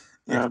Scotland too.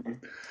 Yeah.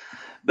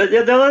 But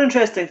the other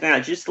interesting thing,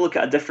 actually, just to look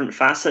at a different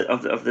facet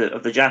of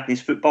the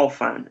Japanese football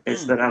fan,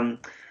 is that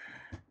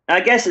I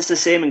guess it's the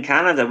same in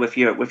Canada with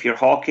your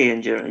hockey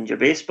and your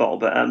baseball.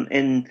 But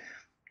in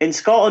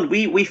Scotland,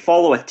 we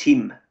follow a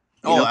team.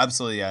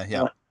 Absolutely,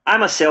 yeah.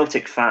 I'm a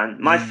Celtic fan.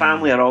 My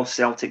family are all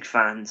Celtic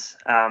fans.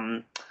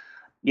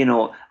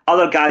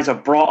 Other guys are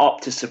brought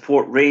up to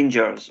support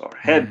Rangers or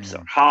Hibs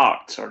or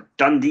Hearts or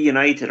Dundee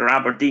United or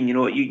Aberdeen.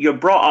 You're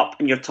brought up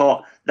and you're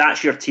taught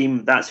that's your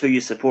team, that's who you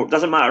support.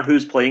 Doesn't matter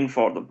who's playing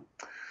for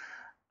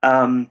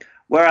them.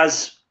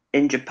 Whereas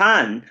in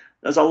Japan,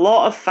 there's a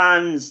lot of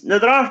fans. Now,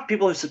 there are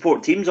people who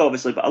support teams,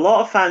 obviously, but a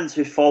lot of fans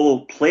who follow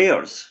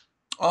players.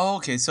 Oh,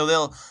 okay. So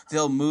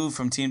they'll move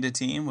from team to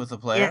team with a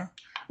player? Yeah.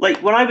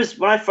 Like when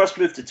I first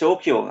moved to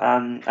Tokyo,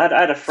 I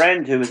had a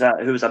friend who was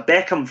a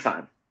Beckham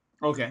fan.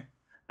 Okay.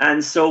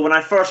 And so when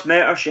I first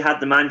met her, she had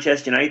the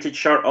Manchester United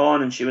shirt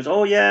on, and she was,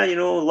 oh yeah,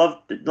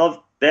 love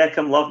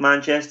Beckham, love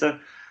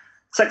Manchester.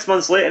 6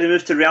 months later, he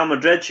moves to Real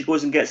Madrid. She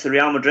goes and gets the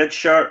Real Madrid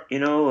shirt,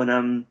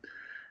 and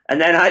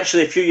then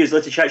actually a few years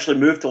later, she actually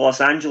moved to Los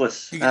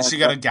Angeles. She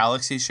got a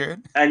Galaxy shirt?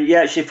 And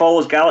yeah, she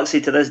follows Galaxy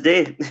to this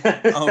day.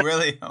 Oh,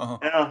 really? Oh.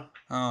 Yeah.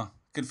 Oh,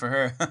 good for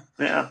her.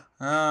 Yeah.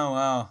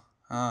 Oh,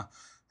 wow.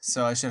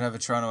 So I should have a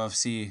Toronto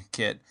FC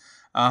kit.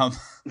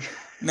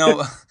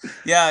 No,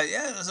 yeah.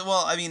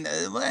 Well,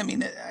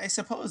 I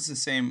suppose the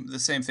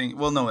same thing.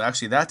 Well, no,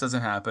 actually, that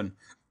doesn't happen.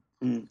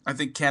 I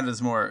think Canada's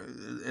more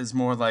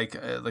like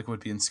would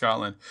be in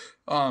Scotland.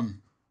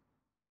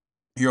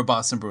 You're a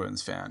Boston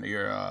Bruins fan, or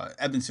you're a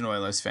Edmonton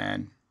Oilers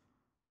fan.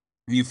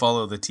 You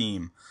follow the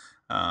team,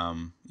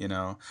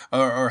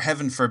 or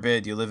heaven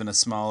forbid, you live in a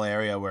small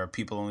area where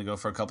people only go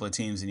for a couple of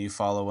teams, and you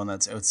follow one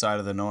that's outside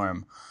of the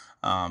norm.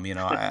 I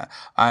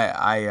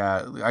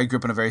grew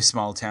up in a very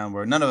small town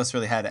where none of us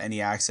really had any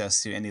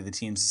access to any of the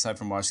teams aside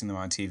from watching them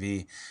on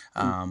TV.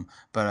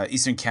 But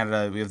Eastern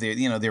Canada, we have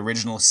the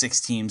original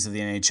 6 teams of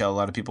the NHL. A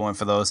lot of people went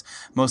for those.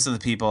 Most of the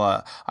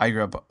people I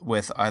grew up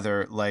with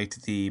either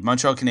liked the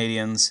Montreal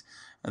Canadiens,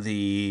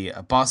 the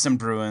Boston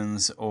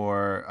Bruins,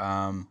 or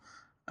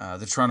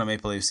the Toronto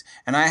Maple Leafs.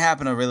 And I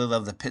happen to really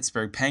love the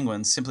Pittsburgh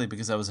Penguins simply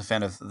because I was a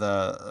fan of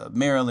the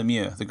Mario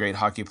Lemieux, the great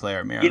hockey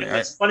player.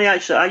 It's funny,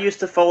 actually. I used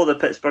to follow the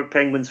Pittsburgh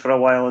Penguins for a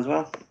while as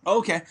well.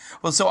 Okay.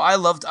 Well, so I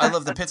loved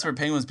the Pittsburgh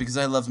Penguins because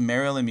I loved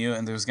Mario Lemieux,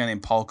 and there was a guy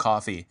named Paul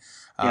Coffey.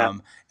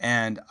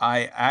 And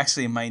I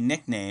actually, my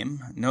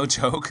nickname, no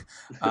joke,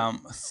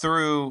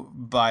 through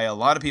by a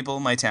lot of people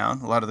in my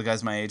town, a lot of the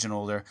guys my age and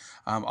older,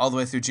 all the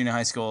way through junior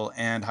high school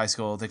and high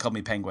school, they called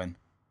me Penguin.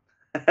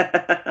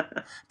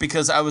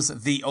 Because I was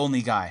the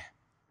only guy.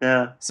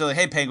 Yeah. So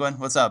hey Penguin,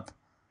 what's up?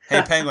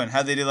 Hey Penguin,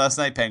 how'd they do last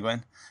night,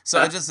 Penguin? So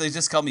they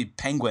just called me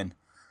Penguin.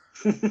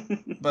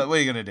 But what are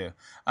you gonna do?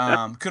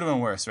 Could have been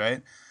worse,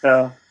 right?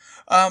 Yeah.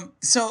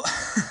 So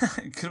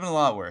it could have been a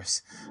lot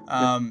worse.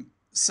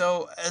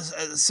 So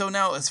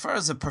now, as far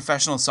as the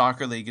professional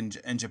soccer league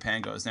in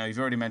Japan goes, now you've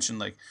already mentioned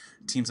like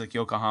teams like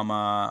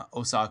Yokohama,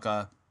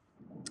 Osaka.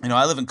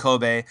 I live in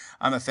Kobe.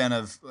 I'm a fan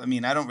of. I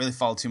don't really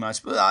follow too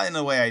much, but in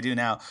a way I do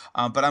now.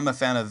 But I'm a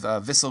fan of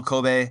Vissel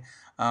Kobe.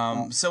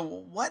 So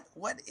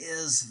what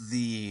is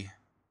the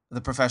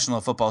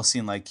professional football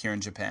scene like here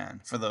in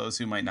Japan for those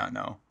who might not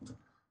know?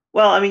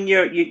 Well,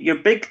 your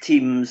big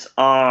teams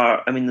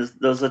are.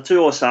 There's the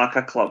 2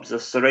 Osaka clubs,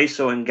 there's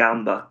Cerezo and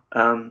Gamba.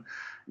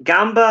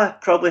 Gamba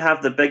probably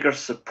have the bigger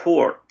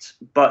support,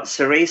 but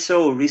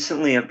Cerezo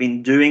recently have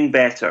been doing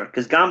better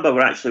because Gamba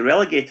were actually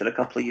relegated a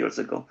couple of years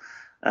ago.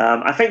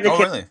 I think they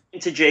came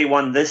into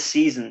J1 this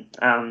season.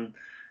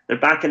 They're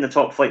back in the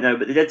top flight now,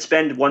 but they did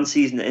spend one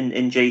season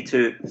in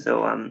J2.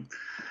 So,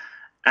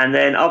 and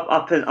then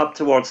up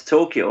towards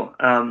Tokyo.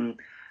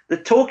 The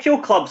Tokyo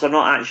clubs are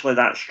not actually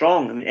that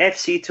strong.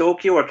 FC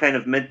Tokyo are kind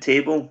of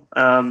mid-table.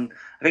 I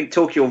think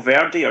Tokyo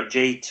Verdy are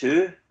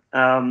J2.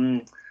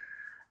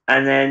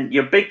 And then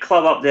your big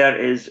club up there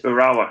is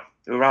Urawa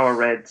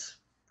Reds.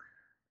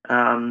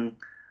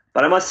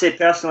 But I must say,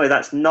 personally,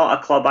 that's not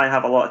a club I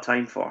have a lot of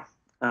time for.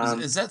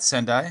 Is that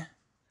Sendai?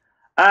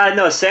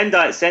 No,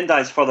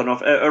 Sendai's further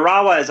north.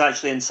 Urawa is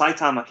actually in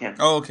Saitama Ken.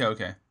 Oh,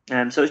 okay.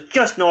 So it's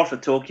just north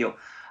of Tokyo.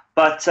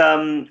 But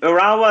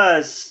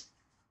Urawa's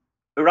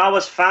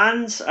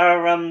fans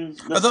are...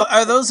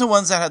 Are those the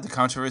ones that had the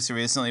controversy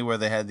recently where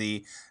they had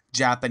the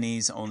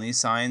Japanese-only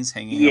signs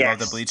hanging above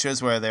the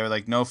bleachers where they were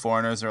like, no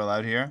foreigners are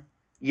allowed here?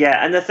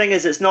 Yeah, and the thing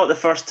is, it's not the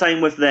first time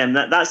with them.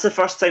 That's the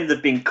first time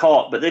they've been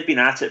caught, but they've been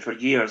at it for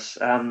years.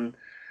 In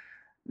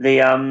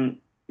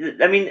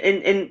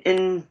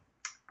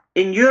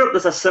Europe,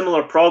 there's a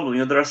similar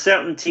problem. There are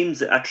certain teams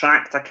that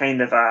attract a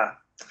kind of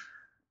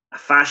a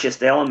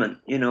fascist element.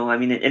 I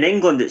mean, in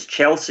England it's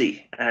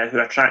Chelsea who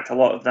attract a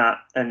lot of that,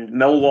 and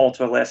Millwall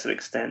to a lesser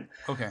extent.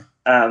 Okay.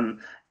 Um,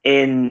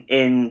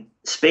 in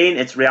Spain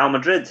it's Real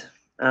Madrid,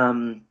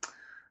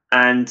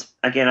 and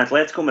again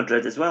Atletico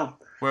Madrid as well.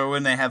 Where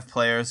when they have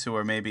players who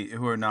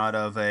are not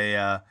of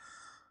a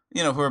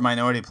who are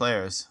minority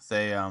players,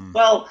 they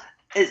Well,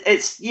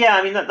 it's yeah.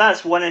 I mean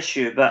that's one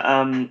issue, but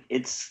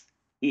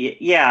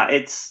yeah,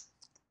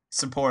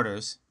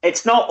 supporters.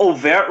 it's not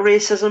overt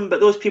racism, but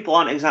those people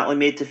aren't exactly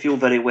made to feel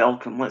very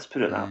welcome. Let's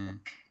put it that way. Mm.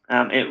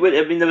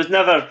 I mean, there was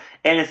never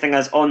anything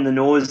as on the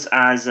nose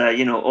as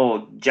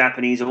oh,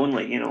 Japanese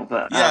only,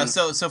 But Yeah,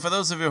 so for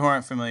those of you who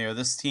aren't familiar,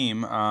 this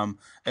team out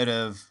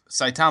of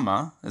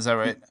Saitama, is that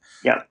right?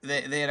 yeah,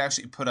 They had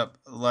actually put up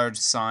large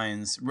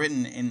signs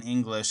written in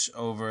English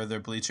over their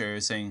bleacher area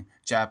saying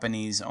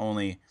Japanese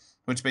only,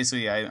 which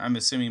basically I'm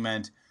assuming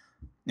meant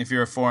if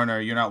you're a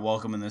foreigner, you're not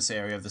welcome in this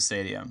area of the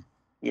stadium.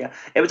 yeah.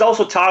 It was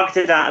also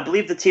targeted at. I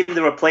believe the team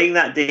they were playing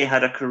that day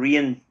had a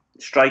Korean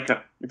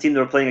striker. The team they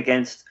were playing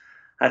against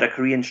had a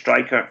Korean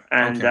striker,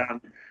 and Okay.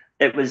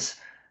 it was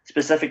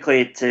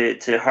specifically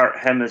to hurt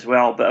him as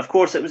well. But of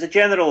course, it was a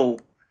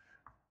general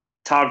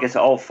target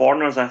at all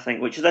foreigners, I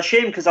think, which is a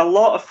shame because a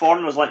lot of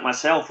foreigners like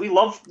myself, we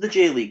love the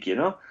J League,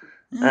 and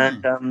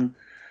Hmm.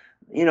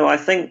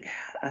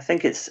 I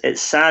think it's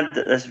sad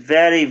that this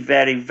very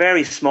very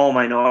very small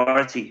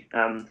minority,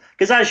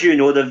 because as you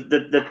know,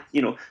 the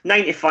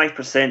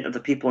 95% of the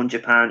people in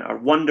Japan are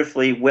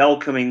wonderfully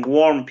welcoming,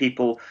 warm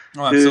people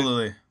Oh, who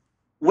absolutely.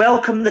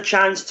 welcome the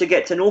chance to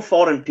get to know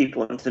foreign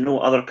people and to know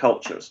other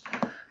cultures.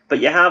 But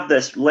you have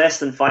this less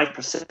than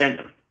 5%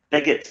 of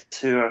bigots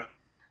who are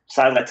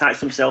sadly attach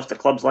themselves to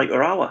clubs like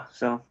Urawa.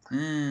 So,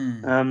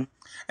 Hmm. um,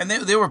 And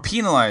they were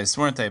penalized,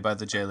 weren't they, by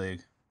the J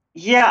League?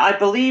 yeah, I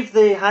believe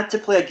they had to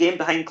play a game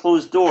behind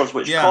closed doors,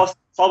 which Yeah. cost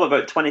the club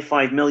about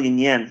 25 million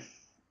yen.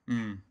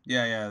 Mm.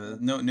 Yeah, yeah.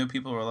 No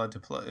people were allowed to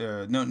play.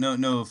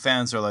 No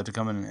fans are allowed to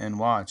come in and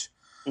watch.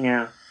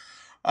 Yeah.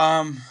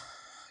 Um,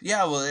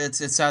 yeah. Well, it's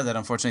sad that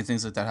unfortunately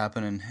things like that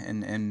happen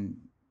in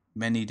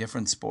many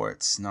different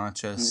sports, not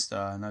just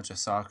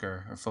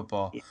soccer or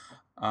football.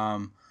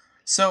 Um,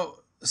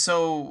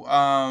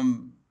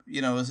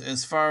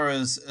 as far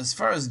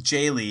as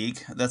J League,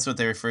 that's what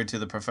they refer to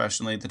the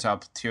professional league, the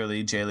top tier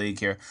league, J League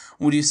here.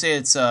 Would you say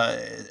it's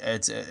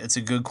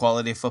a good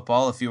quality of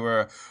football? If you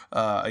were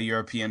a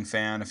European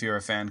fan, if you're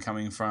a fan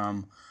coming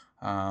from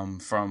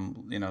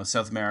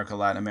South America,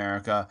 Latin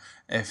America,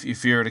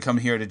 if you were to come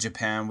here to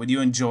Japan, would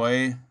you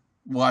enjoy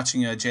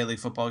watching a J League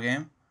football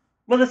game?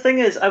 Well, the thing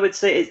is, I would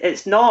say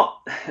it's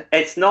not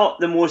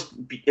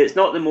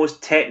the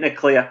most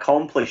technically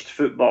accomplished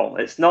football.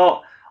 It's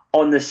not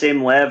on the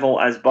same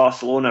level as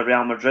Barcelona,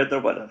 Real Madrid, or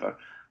whatever.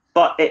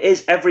 But it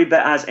is every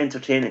bit as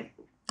entertaining.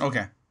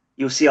 Okay.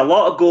 You'll see a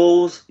lot of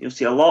goals. You'll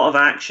see a lot of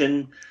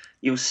action.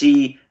 You'll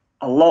see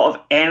a lot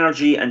of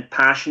energy and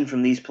passion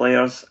from these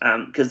players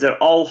because they're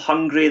all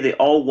hungry. They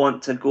all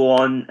want to go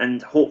on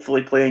and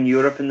hopefully play in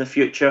Europe in the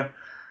future.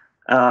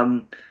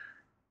 Um,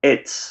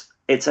 it's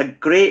a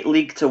great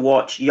league to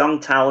watch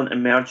young talent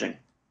emerging.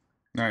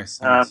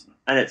 Nice, Um, nice.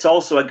 and it's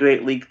also a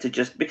great league to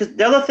just because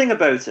the other thing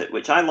about it,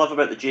 which I love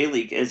about the J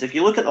League, is if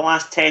you look at the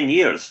last 10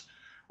 years,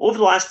 over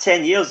the last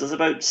 10 years, there's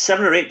about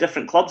 7 or 8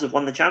 different clubs have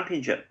won the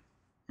championship.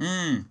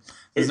 Mm.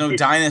 There's It, no it,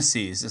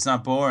 dynasties. It's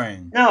not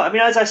boring. no, I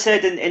mean, as I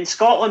said, in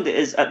Scotland, it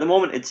is at the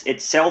moment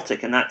it's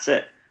Celtic and that's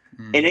it.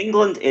 In Mm.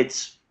 England,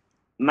 it's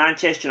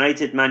Manchester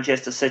United,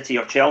 Manchester City,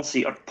 or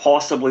Chelsea, or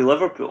possibly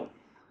Liverpool.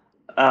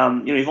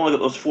 You've only got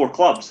those four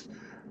clubs.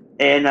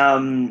 And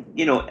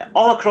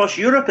all across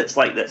Europe, it's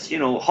like this.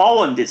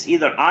 Holland, it's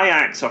either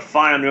Ajax or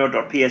Feyenoord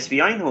or PSV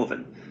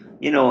Eindhoven.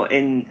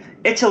 In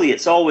Italy,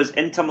 it's always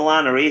Inter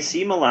Milan or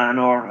AC Milan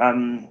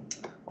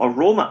or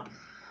Roma.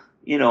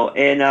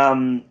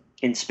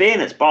 In Spain,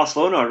 it's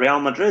Barcelona or Real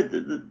Madrid.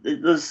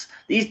 There's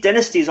these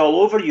dynasties all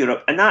over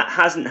Europe, and that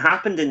hasn't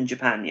happened in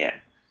Japan yet.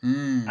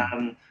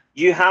 Mm.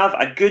 You have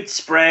a good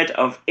spread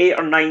of 8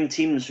 or 9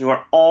 teams who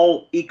are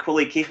all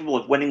equally capable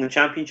of winning the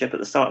championship at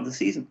the start of the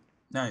season.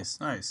 Nice,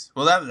 nice.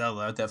 Well, that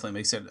definitely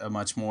makes it a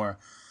much more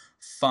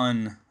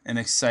fun and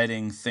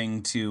exciting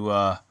thing to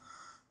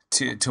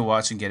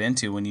watch and get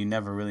into when you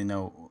never really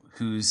know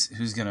who's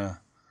gonna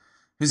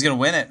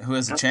win it, who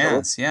has a Absolutely.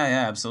 chance. Yeah,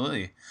 yeah,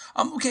 absolutely.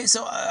 Okay,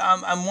 so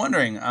I'm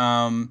wondering,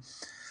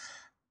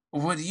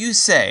 would you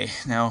say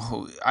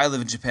now? I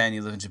live in Japan.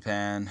 You live in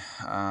Japan.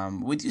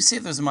 Would you say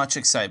there's much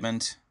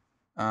excitement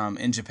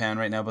in Japan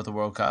right now about the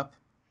World Cup?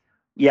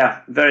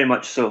 Yeah, very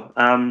much so.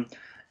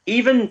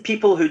 Even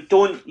people who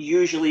don't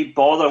usually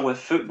bother with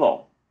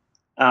football,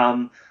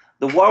 um,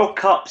 the World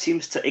Cup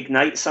seems to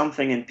ignite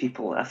something in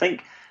people. I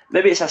think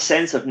maybe it's a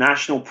sense of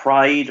national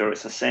pride or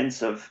it's a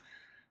sense of,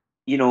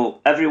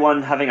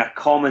 everyone having a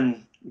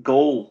common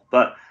goal.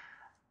 But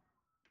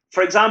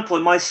for example,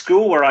 in my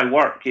school where I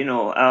work,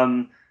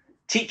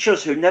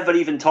 teachers who never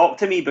even talked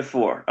to me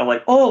before are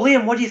like, "Oh,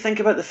 Liam, what do you think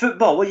about the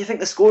football? What do you think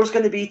the score's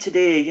going to be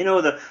today?"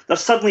 They're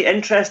suddenly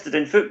interested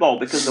in football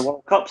because the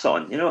World Cup's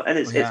on, and Oh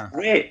it's yeah.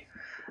 great.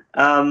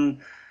 Um,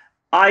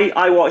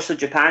 I watched the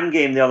Japan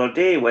game the other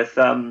day with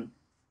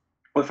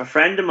a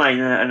friend of mine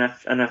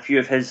and a few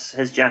of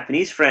his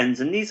Japanese friends,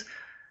 and these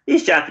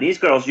Japanese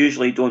girls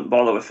usually don't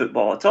bother with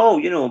football at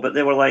all, but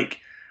they were like,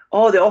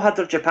 oh, they all had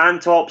their Japan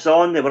tops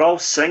on, they were all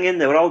singing,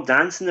 they were all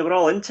dancing, they were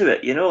all into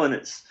it, and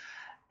it's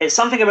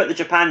something about the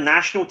Japan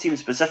national team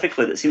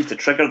specifically that seems to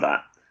trigger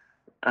that.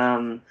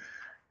 And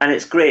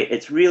it's great.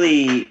 It's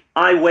really,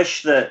 I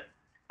wish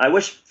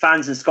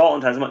fans in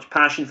Scotland had as much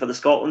passion for the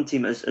Scotland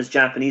team as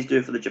Japanese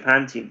do for the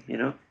Japan team,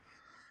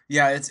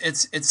 Yeah,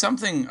 it's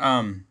something.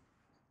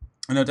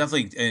 No,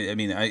 definitely. I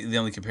mean, the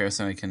only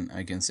comparison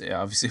I can say,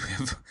 obviously,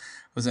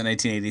 was in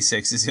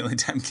 1986 is the only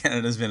time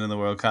Canada's been in the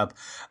World Cup.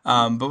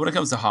 But when it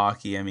comes to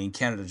hockey, I mean,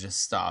 Canada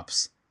just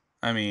stops.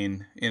 I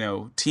mean,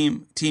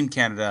 Team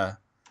Canada,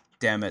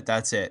 damn it,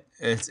 that's it.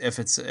 If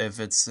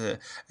it's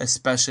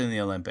especially in the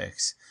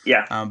Olympics.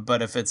 Yeah.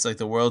 But if it's like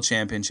the World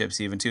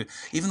Championships, even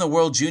the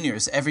World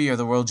Juniors, every year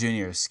the World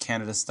Juniors,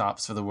 Canada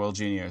stops for the World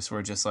Juniors.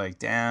 We're just like,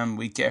 damn,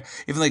 we care.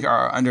 Even like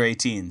our under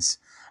 18s.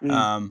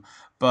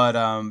 But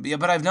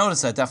I've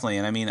noticed that definitely,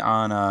 and I mean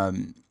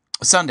on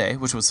Sunday,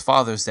 which was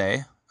Father's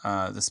Day,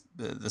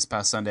 this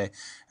past Sunday,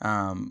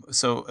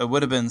 so it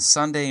would have been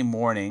Sunday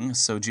morning,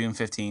 so June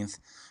 15th,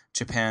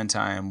 Japan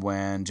time,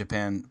 when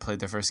Japan played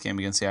their first game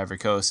against the Ivory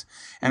Coast,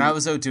 and I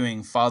was out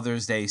doing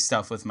Father's Day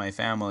stuff with my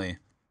family,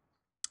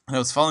 and I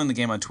was following the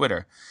game on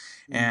Twitter.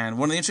 And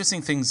one of the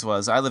interesting things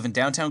was I live in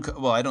downtown.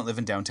 Well, I don't live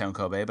in downtown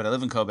Kobe, but I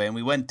live in Kobe, and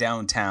we went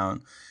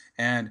downtown,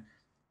 and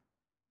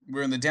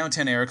we're in the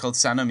downtown area called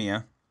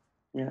Sanomiya.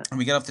 Yeah. And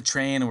we get off the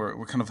train, and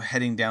we're kind of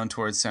heading down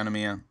towards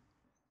Sanomiya.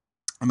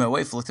 And my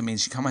wife looked at me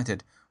and she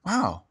commented,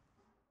 "Wow,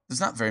 there's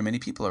not very many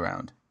people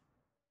around."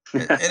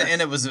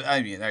 and it was,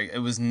 I mean,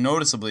 it was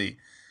noticeably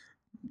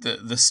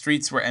the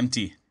streets were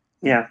empty.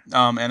 Yeah.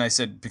 And I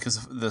said,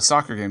 because the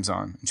soccer game's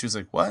on, and she was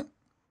like, "What?"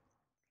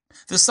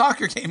 The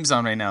soccer game's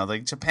on right now.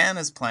 Like, Japan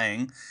is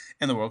playing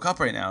in the World Cup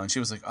right now. And she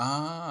was like,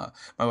 my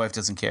wife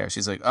doesn't care.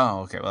 She's like,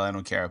 oh, okay, well, I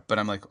don't care. But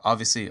I'm like,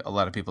 obviously, a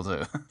lot of people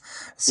do.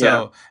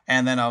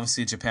 And then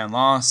obviously Japan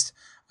lost.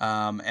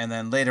 And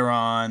then later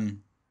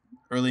on,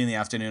 early in the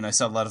afternoon, I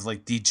saw a lot of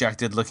like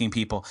dejected looking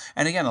people.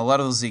 And again, a lot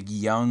of those like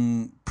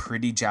young,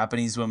 pretty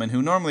Japanese women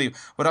who normally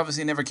would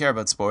obviously never care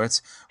about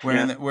sports,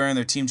 wearing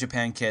their Team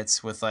Japan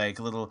kits with like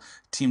little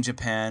Team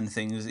Japan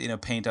things,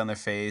 paint on their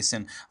face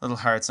and little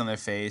hearts on their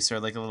face, or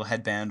like a little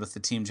headband with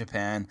the Team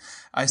Japan.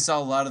 I saw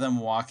a lot of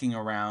them walking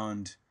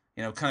around,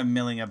 kind of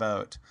milling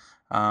about.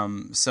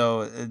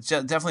 So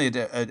definitely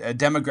a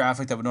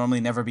demographic that would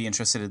normally never be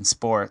interested in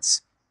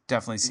sports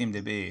definitely seemed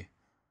to be.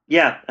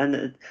 Yeah,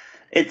 and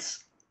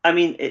I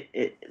mean,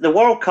 the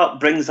World Cup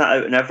brings that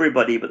out in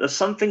everybody, but there's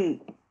something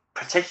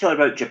particular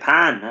about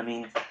Japan. I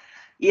mean,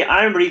 yeah, I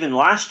remember even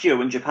last year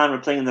when Japan were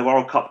playing in the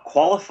World Cup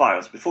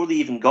qualifiers, before they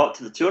even got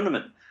to the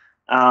tournament,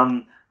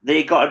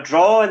 they got a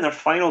draw in their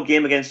final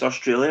game against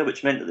Australia,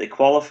 which meant that they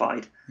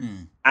qualified.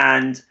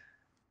 And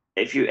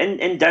if you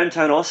in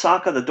downtown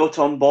Osaka, the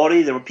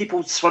Dotonbori, there were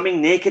people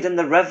swimming naked in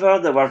the river.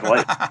 There were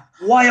like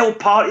wild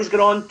parties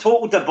going on,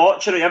 total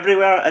debauchery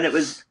everywhere, and it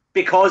was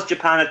because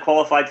Japan had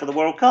qualified for the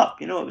World Cup.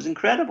 It was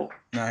incredible.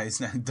 Nice.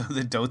 The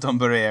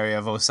Dotonbori area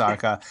of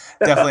Osaka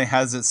definitely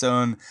has its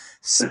own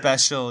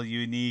special,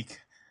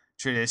 unique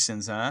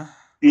traditions, huh?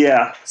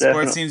 Yeah.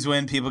 Sports teams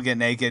win, people get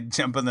naked,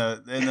 jump in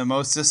the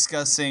most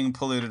disgusting,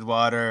 polluted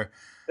water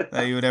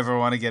that you would ever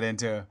want to get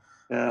into.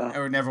 Yeah.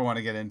 Or never want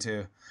to get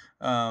into.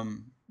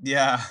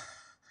 Yeah.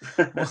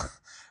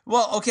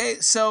 Well, okay,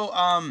 so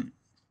I'm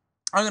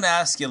going to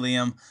ask you,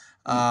 Liam,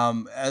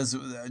 as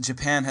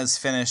Japan has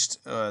finished,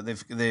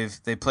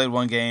 they played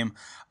one game.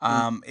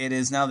 It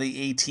is now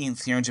the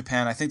 18th here in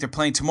Japan. I think they're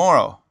playing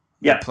tomorrow.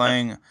 Yeah. They're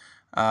playing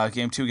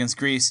game 2 against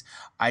Greece.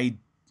 I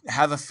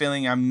have a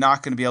feeling I'm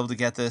not going to be able to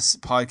get this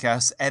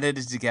podcast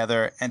edited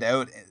together and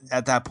out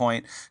at that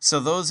point. So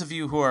those of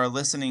you who are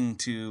listening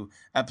to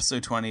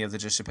episode 20 of the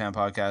Just Japan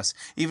podcast,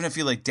 even if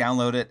you like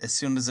download it as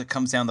soon as it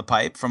comes down the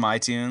pipe from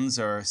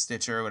iTunes or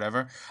Stitcher or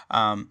whatever,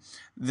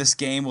 this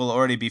game will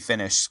already be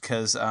finished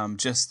because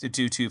just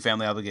due to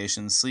family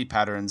obligations, sleep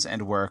patterns,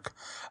 and work,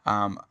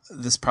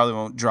 this probably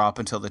won't drop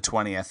until the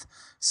 20th.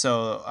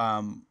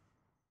 So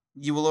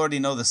you will already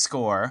know the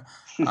score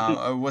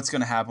or what's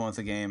going to happen with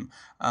the game.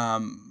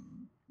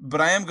 But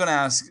I am going to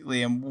ask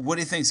Liam, what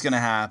do you think is going to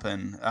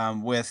happen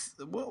with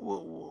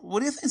what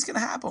do you think is going to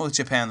happen with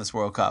Japan this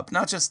World Cup?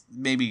 Not just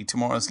maybe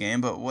tomorrow's game,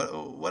 but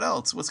what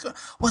else?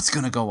 What's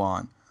going to go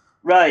on?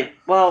 Right.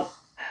 Well,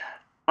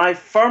 I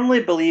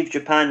firmly believe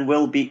Japan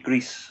will beat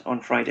Greece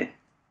on Friday.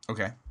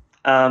 Okay.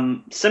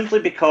 Simply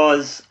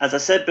because, as I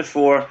said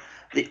before,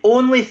 the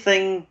only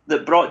thing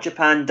that brought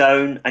Japan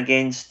down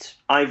against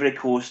Ivory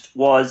Coast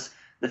was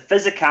the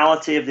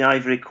physicality of the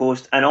Ivory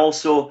Coast, and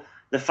also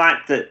the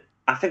fact that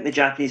I think the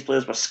Japanese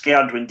players were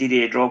scared when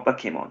Didier Drogba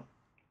came on.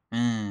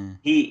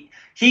 He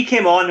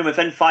came on, and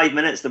within 5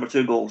 minutes there were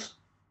 2 goals.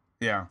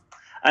 Yeah.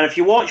 And if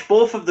you watch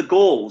both of the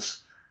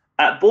goals,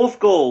 at both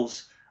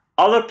goals,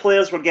 other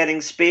players were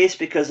getting space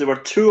because there were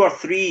 2 or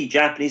 3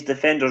 Japanese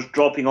defenders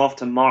dropping off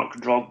to mark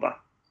Drogba.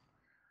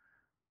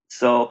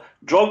 So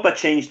Drogba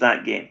changed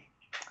that game.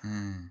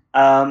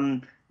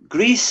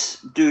 Greece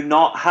do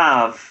not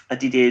have a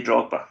Didier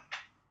Drogba.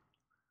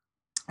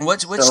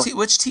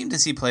 Which team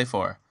does he play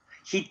for?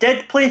 He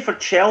did play for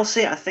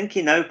Chelsea. I think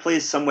he now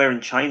plays somewhere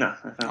in China,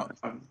 if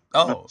I'm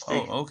not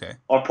mistaken. Okay.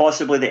 Or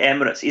possibly the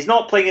Emirates. He's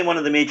not playing in one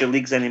of the major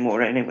leagues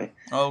anymore, anyway.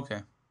 Oh,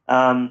 okay.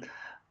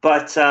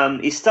 But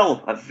he's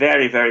still a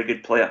very, very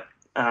good player.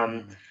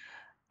 And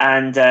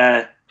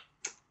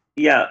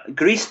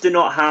Greece do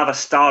not have a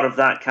star of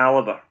that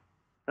caliber.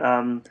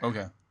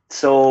 Okay.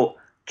 So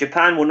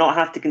Japan will not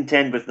have to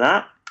contend with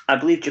that. I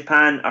believe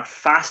Japan are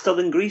faster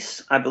than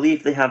Greece. I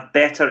believe they have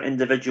better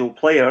individual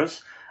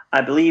players.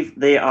 I believe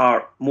they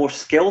are more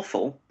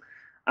skillful.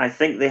 I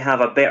think they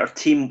have a better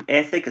team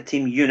ethic, a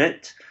team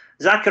unit.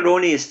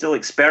 Zaccheroni is still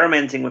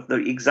experimenting with the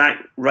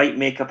exact right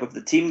makeup of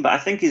the team, but I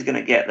think he's going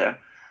to get there.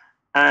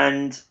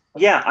 And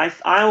yeah,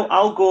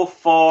 I'll go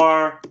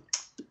for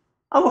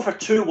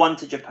 2-1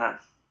 to Japan.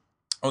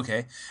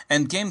 Okay.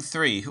 And game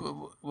 3,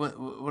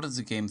 what is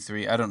the game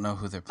 3? I don't know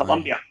who they're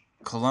playing.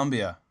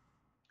 Colombia.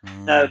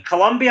 Now,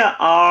 Colombia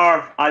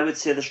are, I would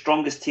say, the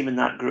strongest team in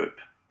that group.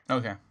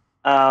 Okay.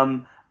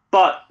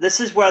 But this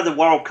is where the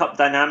World Cup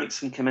dynamics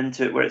can come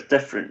into it, where it's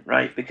different,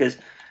 right? Because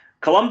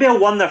Colombia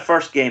won their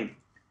first game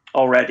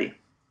already,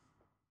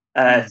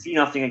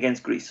 3-0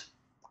 against Greece.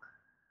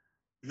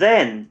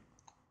 Then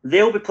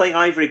they'll be playing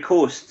Ivory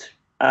Coast,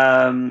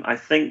 I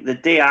think, the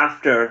day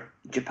after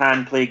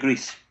Japan play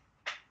Greece.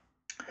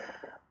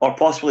 Or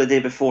possibly the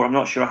day before. I'm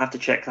not sure. I'll have to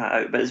check that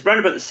out. But it's around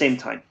about the same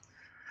time.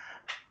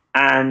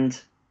 And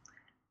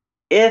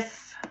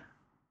if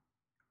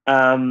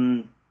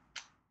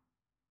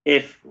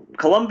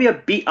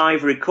Colombia beat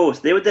Ivory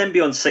Coast, they would then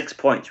be on 6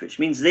 points, which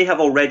means they have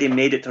already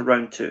made it to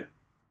round 2.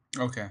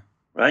 Okay.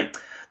 Right?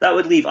 That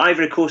would leave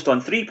Ivory Coast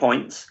on 3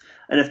 points.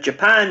 And if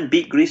Japan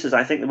beat Greece, as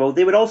I think they will,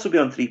 they would also be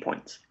on 3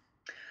 points.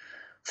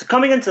 So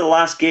coming into the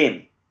last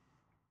game,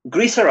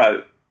 Greece are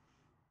out.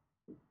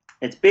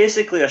 It's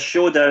basically a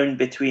showdown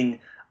between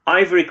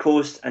Ivory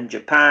Coast and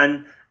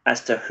Japan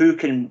as to who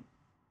can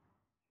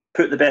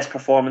put the best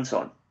performance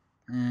on.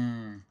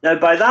 Now,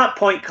 by that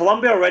point,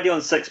 Colombia are already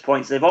on 6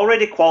 points. They've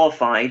already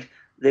qualified.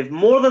 They've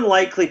more than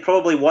likely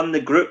probably won the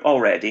group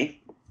already.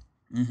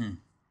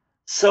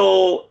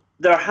 So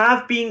there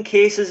have been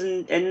cases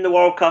in the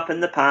World Cup in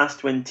the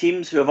past when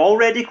teams who have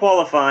already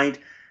qualified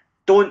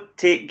don't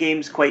take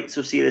games quite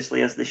so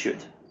seriously as they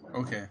should.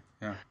 Okay,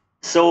 yeah.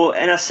 So,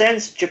 in a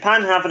sense,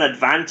 Japan have an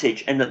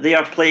advantage in that they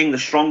are playing the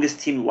strongest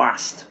team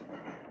last.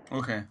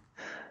 Okay.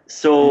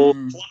 So,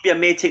 Colombia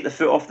may take the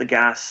foot off the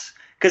gas.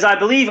 Because I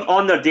believe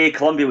on their day,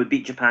 Colombia would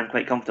beat Japan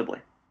quite comfortably.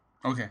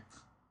 Okay.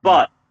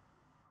 But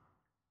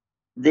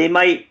they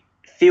might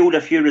field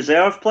a few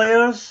reserve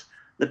players.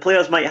 The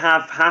players might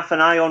have half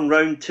an eye on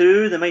round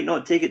 2. They might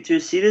not take it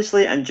too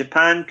seriously, and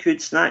Japan could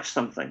snatch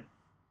something.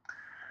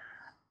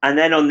 And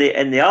then on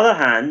the other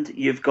hand,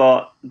 you've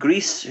got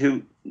Greece,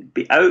 who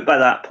be out by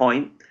that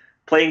point,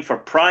 playing for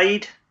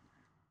pride.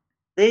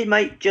 They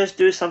might just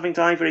do something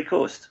to Ivory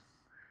Coast.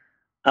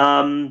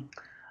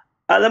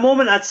 At the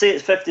moment, I'd say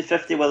it's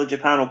 50-50 whether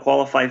Japan will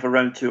qualify for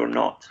round 2 or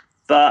not.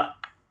 But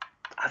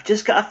I've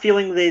just got a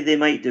feeling they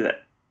might do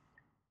it.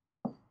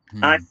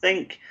 I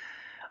think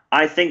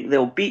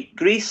they'll beat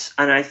Greece,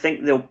 and I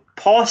think they'll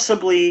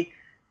possibly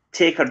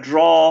take a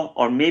draw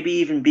or maybe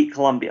even beat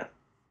Colombia.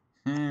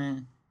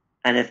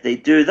 And if they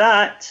do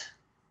that,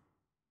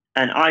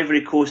 and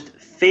Ivory Coast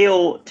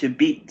fail to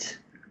beat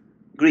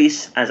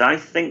Greece, as I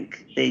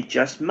think they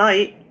just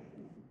might,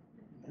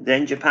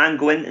 then Japan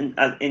go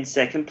in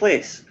second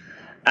place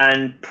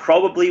and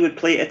probably would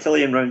play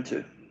Italy in round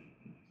 2.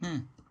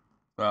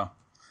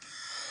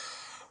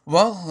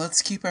 Well,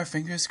 let's keep our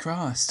fingers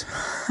crossed.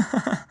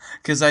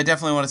 Because I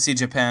definitely want to see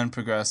Japan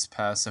progress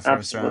past the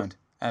first round.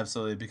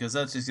 Absolutely, because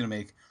that's just going to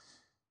make...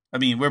 I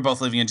mean, we're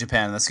both living in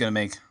Japan, and that's going to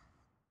make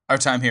our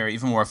time here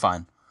even more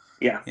fun.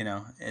 Yeah. You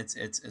know,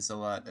 it's a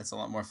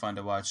lot more fun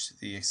to watch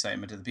the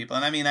excitement of the people.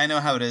 And I mean, I know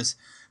how it is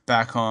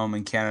back home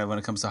in Canada when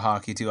it comes to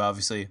hockey too,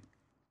 obviously.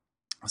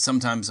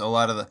 Sometimes a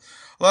lot of the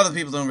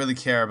people don't really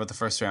care about the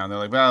first round. They're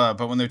like, well,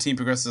 but when their team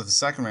progresses to the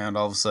second round,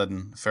 all of a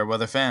sudden, fair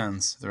weather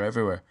fans, they're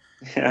everywhere.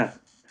 Yeah.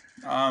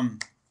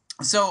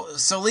 So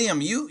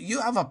Liam,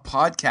 you have a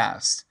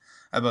podcast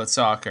about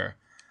soccer.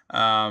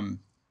 Can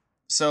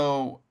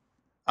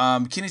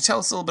you tell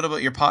us a little bit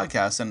about your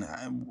podcast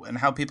and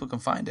how people can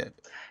find it?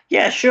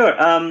 Yeah, sure.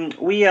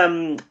 We,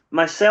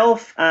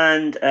 myself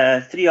and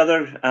 3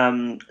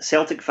 other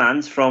Celtic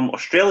fans from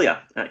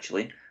Australia,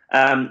 actually,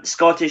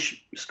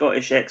 Scottish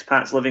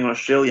expats living in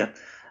Australia.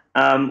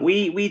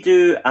 We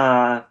do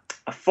a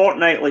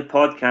fortnightly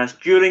podcast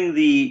during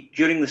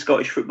the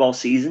Scottish football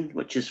season,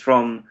 which is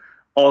from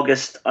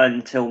August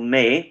until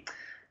May,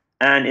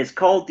 and it's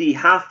called the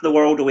Half the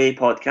World Away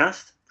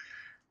podcast.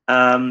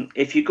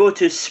 If you go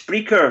to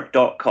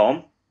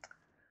Spreaker.com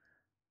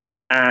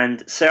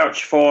and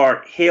search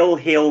for Hail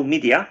Hail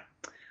Media,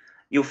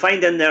 you'll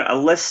find in there a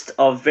list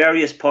of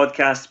various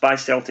podcasts by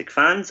Celtic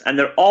fans, and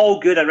they're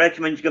all good. I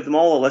recommend you give them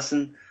all a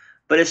listen,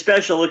 but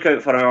especially look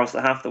out for ours,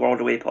 the Half the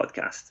World Away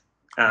podcast.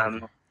 Um,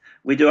 Okay.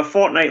 we do a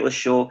fortnightly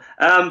show.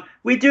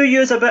 We do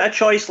use a bit of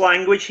choice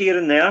language here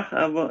and there.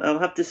 I'll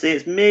have to say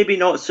it's maybe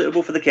not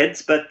suitable for the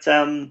kids, but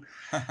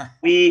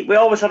we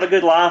always have a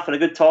good laugh and a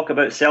good talk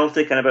about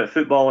Celtic and about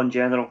football in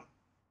general.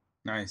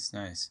 Nice,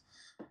 nice.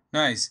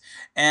 Nice.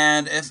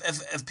 And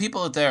if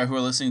people out there who are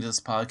listening to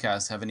this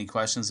podcast have any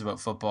questions about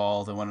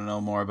football, they want to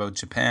know more about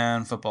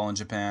Japan, football in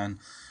Japan,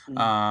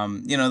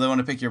 Mm. they want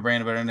to pick your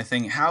brain about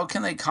anything, how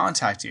can they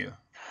contact you?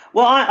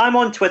 Well, I'm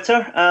on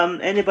Twitter.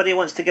 Anybody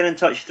wants to get in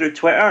touch through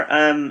Twitter,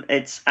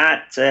 it's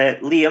at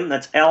Liam.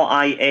 That's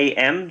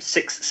Liam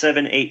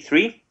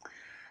 6783.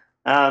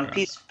 Yeah.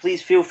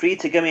 Please feel free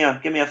to give me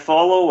a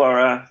follow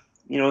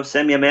or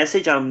send me a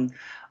message. I'm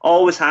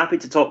always happy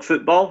to talk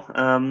football.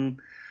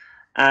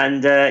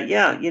 And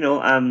yeah,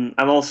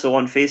 I'm also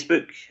on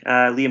Facebook,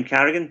 Liam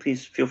Carrigan.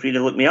 Please feel free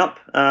to look me up.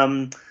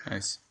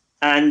 Nice.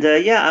 And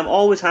yeah, I'm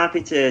always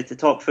happy to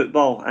talk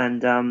football.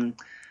 And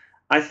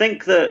I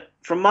think that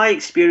from my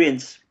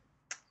experience,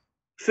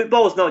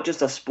 football is not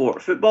just a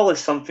sport. Football is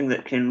something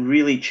that can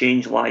really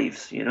change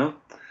lives.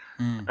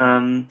 Mm,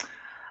 Um,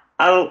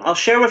 I'll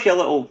share with you a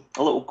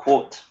little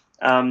quote.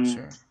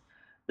 sure.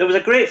 There was a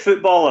great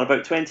footballer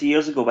about 20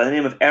 years ago by the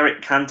name of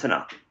Eric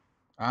Cantona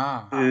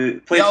Ah. who Yeah,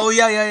 played for oh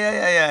yeah.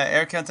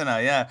 Air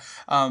Cantona, yeah.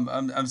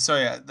 I'm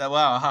sorry.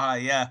 Wow, haha,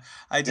 yeah.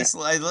 yeah.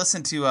 I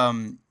listened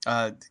to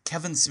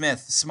Kevin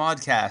Smith,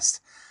 Smodcast.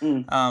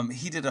 Mm,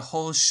 He did a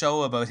whole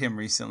show about him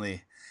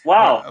recently,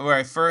 wow. where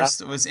I Uh,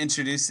 first was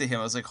introduced to him.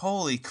 I was like,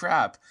 holy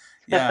crap.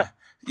 Yeah.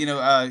 I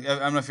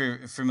don't know if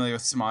you're familiar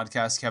with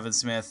Smodcast, Kevin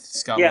Smith,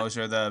 Scott yeah.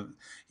 Mosier,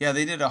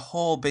 they did a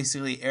whole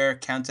basically Air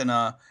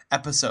Cantona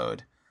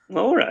episode.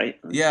 All right.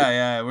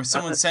 Yeah, where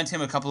someone Uh, sent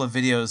him a couple of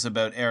videos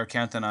about Eric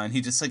Cantona, and he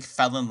just like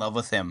fell in love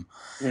with him,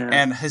 yeah.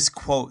 and his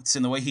quotes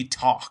and the way he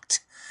talked,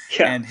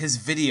 Yeah. and his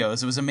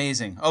videos. It was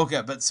amazing.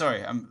 Okay, but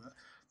sorry, I'm.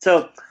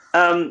 So,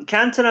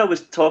 Cantona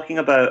was talking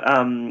about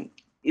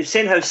you're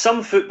saying how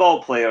some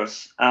football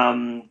players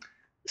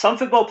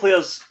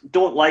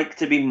don't like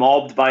to be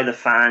mobbed by the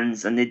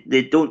fans, and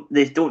they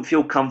don't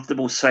feel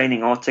comfortable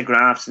signing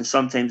autographs, and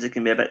sometimes it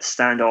can be a bit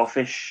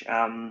standoffish.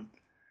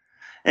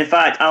 In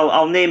fact,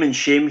 I'll name and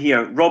shame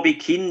here. Robbie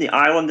Keane, the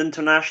Ireland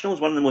international, is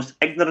one of the most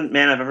ignorant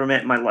men I've ever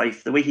met in my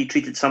life. The way he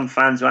treated some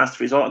fans who asked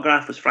for his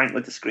autograph was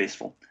frankly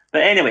disgraceful.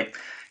 But anyway,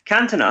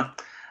 Cantona,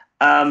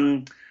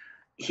 um,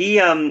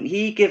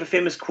 he gave a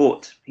famous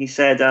quote. He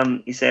said,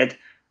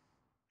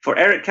 for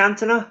Eric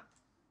Cantona,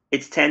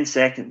 it's 10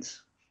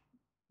 seconds,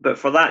 but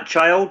for that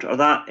child or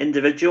that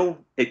individual,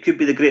 it could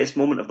be the greatest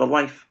moment of their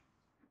life.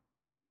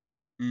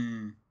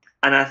 Mm,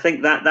 And I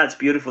think that's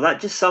beautiful. That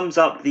just sums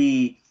up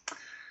the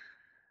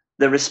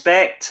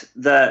respect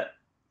that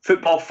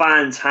football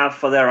fans have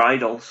for their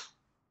idols.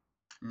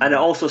 And it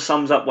mm, also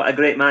sums up what a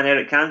great man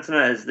Eric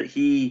Cantona is, that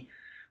he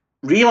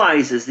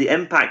realizes the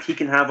impact he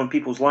can have on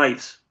people's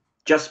lives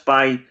just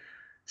by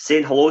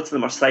saying hello to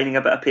them or signing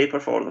a bit of paper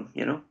for them.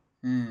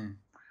 mm.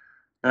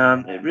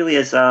 Yeah, It really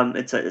is.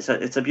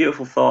 It's a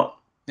beautiful thought.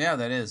 yeah,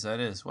 that is.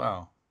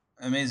 Wow,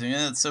 amazing.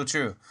 Yeah, that's so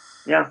true.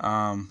 Yeah.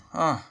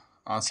 Oh,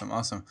 awesome,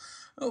 awesome.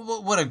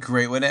 What a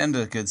great way to end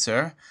it, good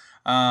sir.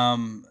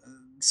 Um,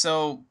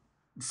 so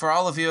for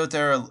all of you out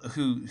there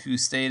who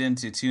stayed in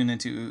to tune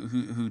into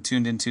who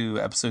tuned into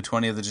episode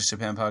 20 of the Just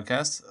Japan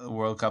podcast,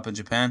 World Cup in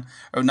Japan,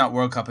 or not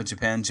World Cup in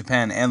Japan,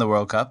 Japan and the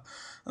World Cup.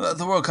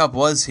 The World Cup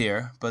was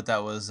here, but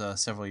that was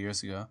several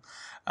years ago.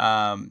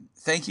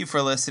 Thank you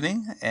for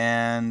listening,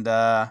 and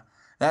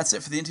that's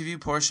it for the interview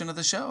portion of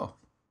the show.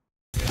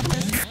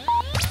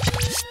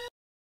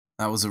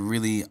 That was a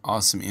really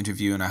awesome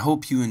interview, and I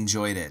hope you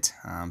enjoyed it.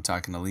 I'm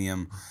talking to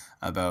Liam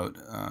about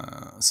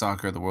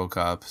soccer, the World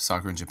Cup,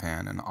 soccer in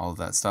Japan, and all of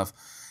that stuff.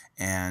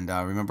 And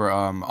remember,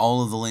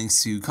 all of the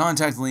links to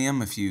contact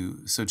Liam, if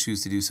you so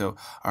choose to do so,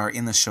 are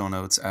in the show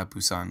notes at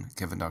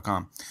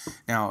busankevin.com.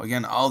 Now,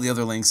 again, all the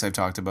other links I've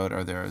talked about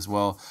are there as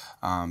well.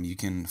 You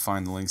can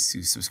find the links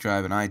to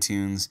subscribe on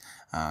iTunes,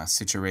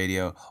 Stitcher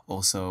Radio,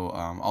 also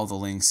all the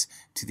links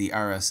to the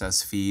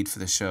RSS feed for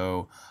the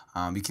show.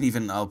 You can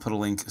even, I'll put a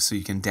link so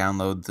you can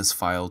download this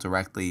file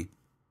directly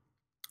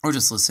or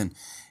just listen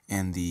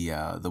in the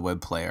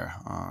web player,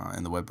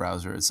 in the web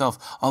browser itself.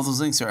 All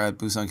those links are at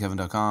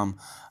busankevin.com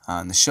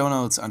in the show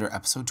notes under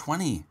episode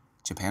 20,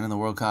 Japan and the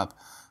World Cup.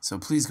 So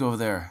please go over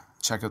there,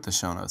 check out the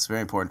show notes.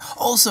 Very important.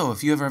 Also,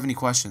 if you ever have any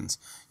questions,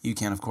 you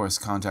can, of course,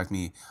 contact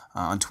me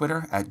on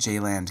Twitter at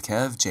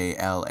jlandkev,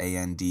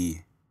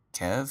 Jland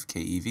Kev,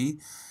 Kev,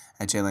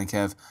 at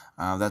jlandkev.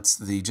 That's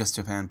the Just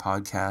Japan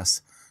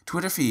podcast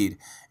Twitter feed,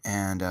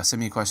 and send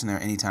me a question there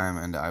anytime,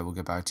 and I will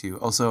get back to you.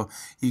 Also,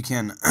 you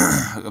can,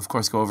 of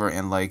course, go over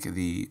and like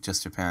the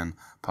Just Japan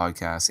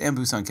podcast and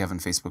Busan Kevin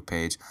Facebook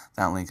page.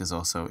 That link is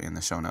also in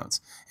the show notes.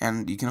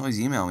 And you can always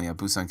email me at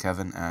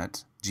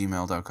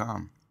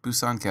busankevin@gmail.com.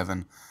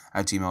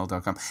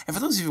 busankevin@gmail.com. And for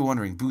those of you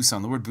wondering,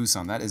 Busan, the word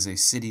Busan, that is a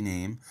city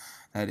name.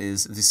 That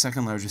is the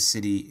second largest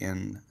city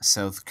in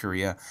South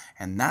Korea,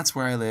 and that's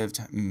where I lived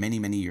many,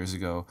 many years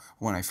ago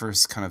when I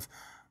first kind of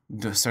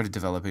started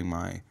developing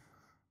my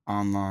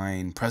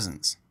online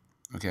presence.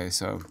 Okay,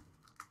 so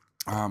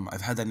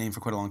I've had that name for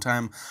quite a long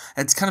time.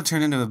 It's kind of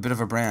turned into a bit of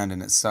a brand,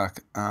 and it's stuck.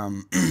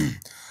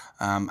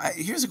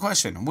 Here's a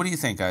question. What do you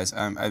think, guys?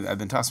 I've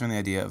been tossing around the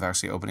idea of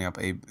actually opening up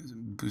a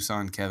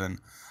Busan Kevin,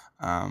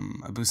 a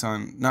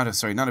Busan, not a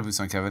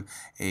Busan Kevin,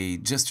 a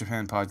Just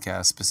Japan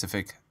podcast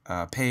specific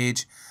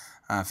page,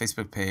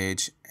 Facebook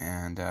page.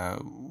 And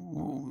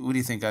what do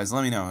you think, guys?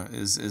 Let me know.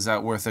 Is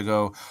that worth a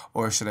go,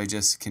 or should I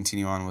just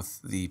continue on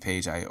with the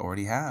page I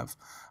already have?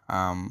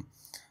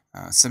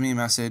 Send me a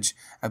message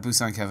at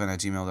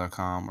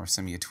busankevin@gmail.com, or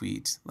send me a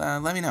tweet.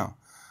 Let me know.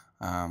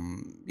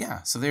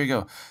 Yeah, so there you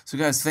go. So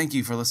guys, thank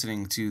you for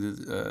listening to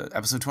the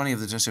episode 20 of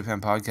the Just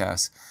Japan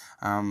podcast.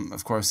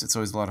 Of course, it's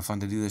always a lot of fun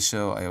to do this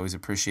show. I always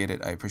appreciate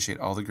it. I appreciate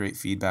all the great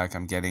feedback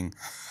I'm getting.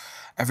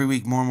 Every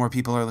week, more and more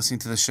people are listening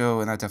to the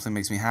show, and that definitely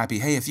makes me happy.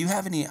 Hey, if you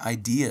have any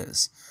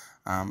ideas,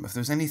 if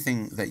there's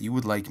anything that you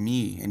would like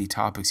me, any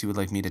topics you would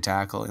like me to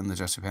tackle in the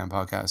Just Japan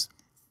podcast,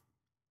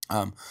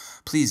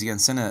 please, again,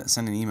 send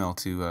an email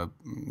to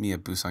me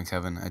at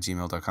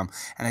busankevin@gmail.com.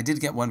 And I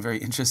did get one very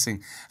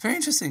interesting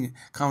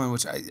comment,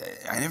 which I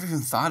never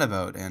even thought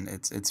about, and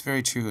it's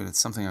very true, and it's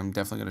something I'm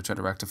definitely going to try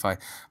to rectify.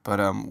 But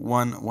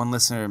one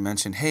listener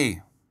mentioned,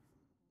 hey,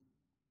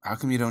 how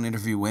come you don't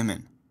interview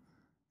women?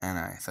 And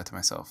I thought to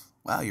myself,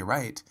 wow, you're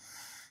right.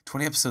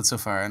 20 episodes so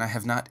far, and I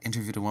have not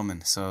interviewed a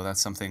woman, so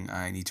that's something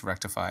I need to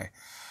rectify.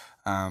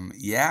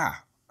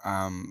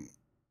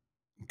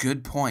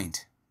 Good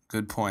point.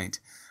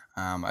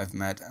 I've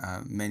met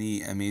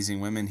many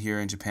amazing women here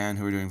in Japan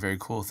who are doing very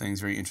cool things,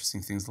 very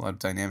interesting things, a lot of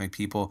dynamic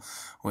people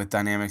with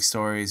dynamic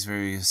stories,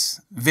 various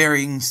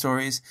varying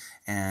stories,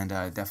 and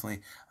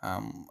definitely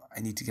I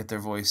need to get their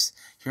voice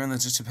here on the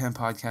Just Japan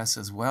podcast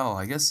as well.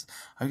 I guess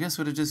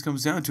what it just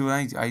comes down to,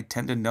 I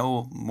tend to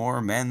know more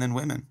men than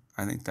women.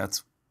 I think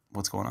that's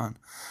what's going on.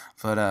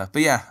 But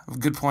yeah,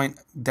 good point.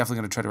 Definitely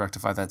going to try to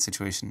rectify that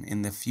situation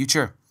in the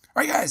future.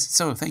 All right, guys,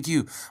 so thank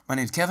you. My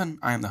name's Kevin.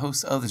 I am the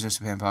host of the Just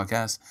Japan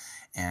podcast,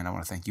 and I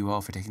want to thank you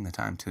all for taking the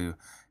time to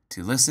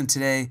listen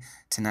today,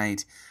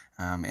 tonight,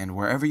 and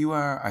wherever you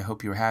are. I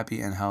hope you're happy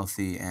and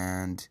healthy,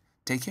 and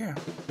take care.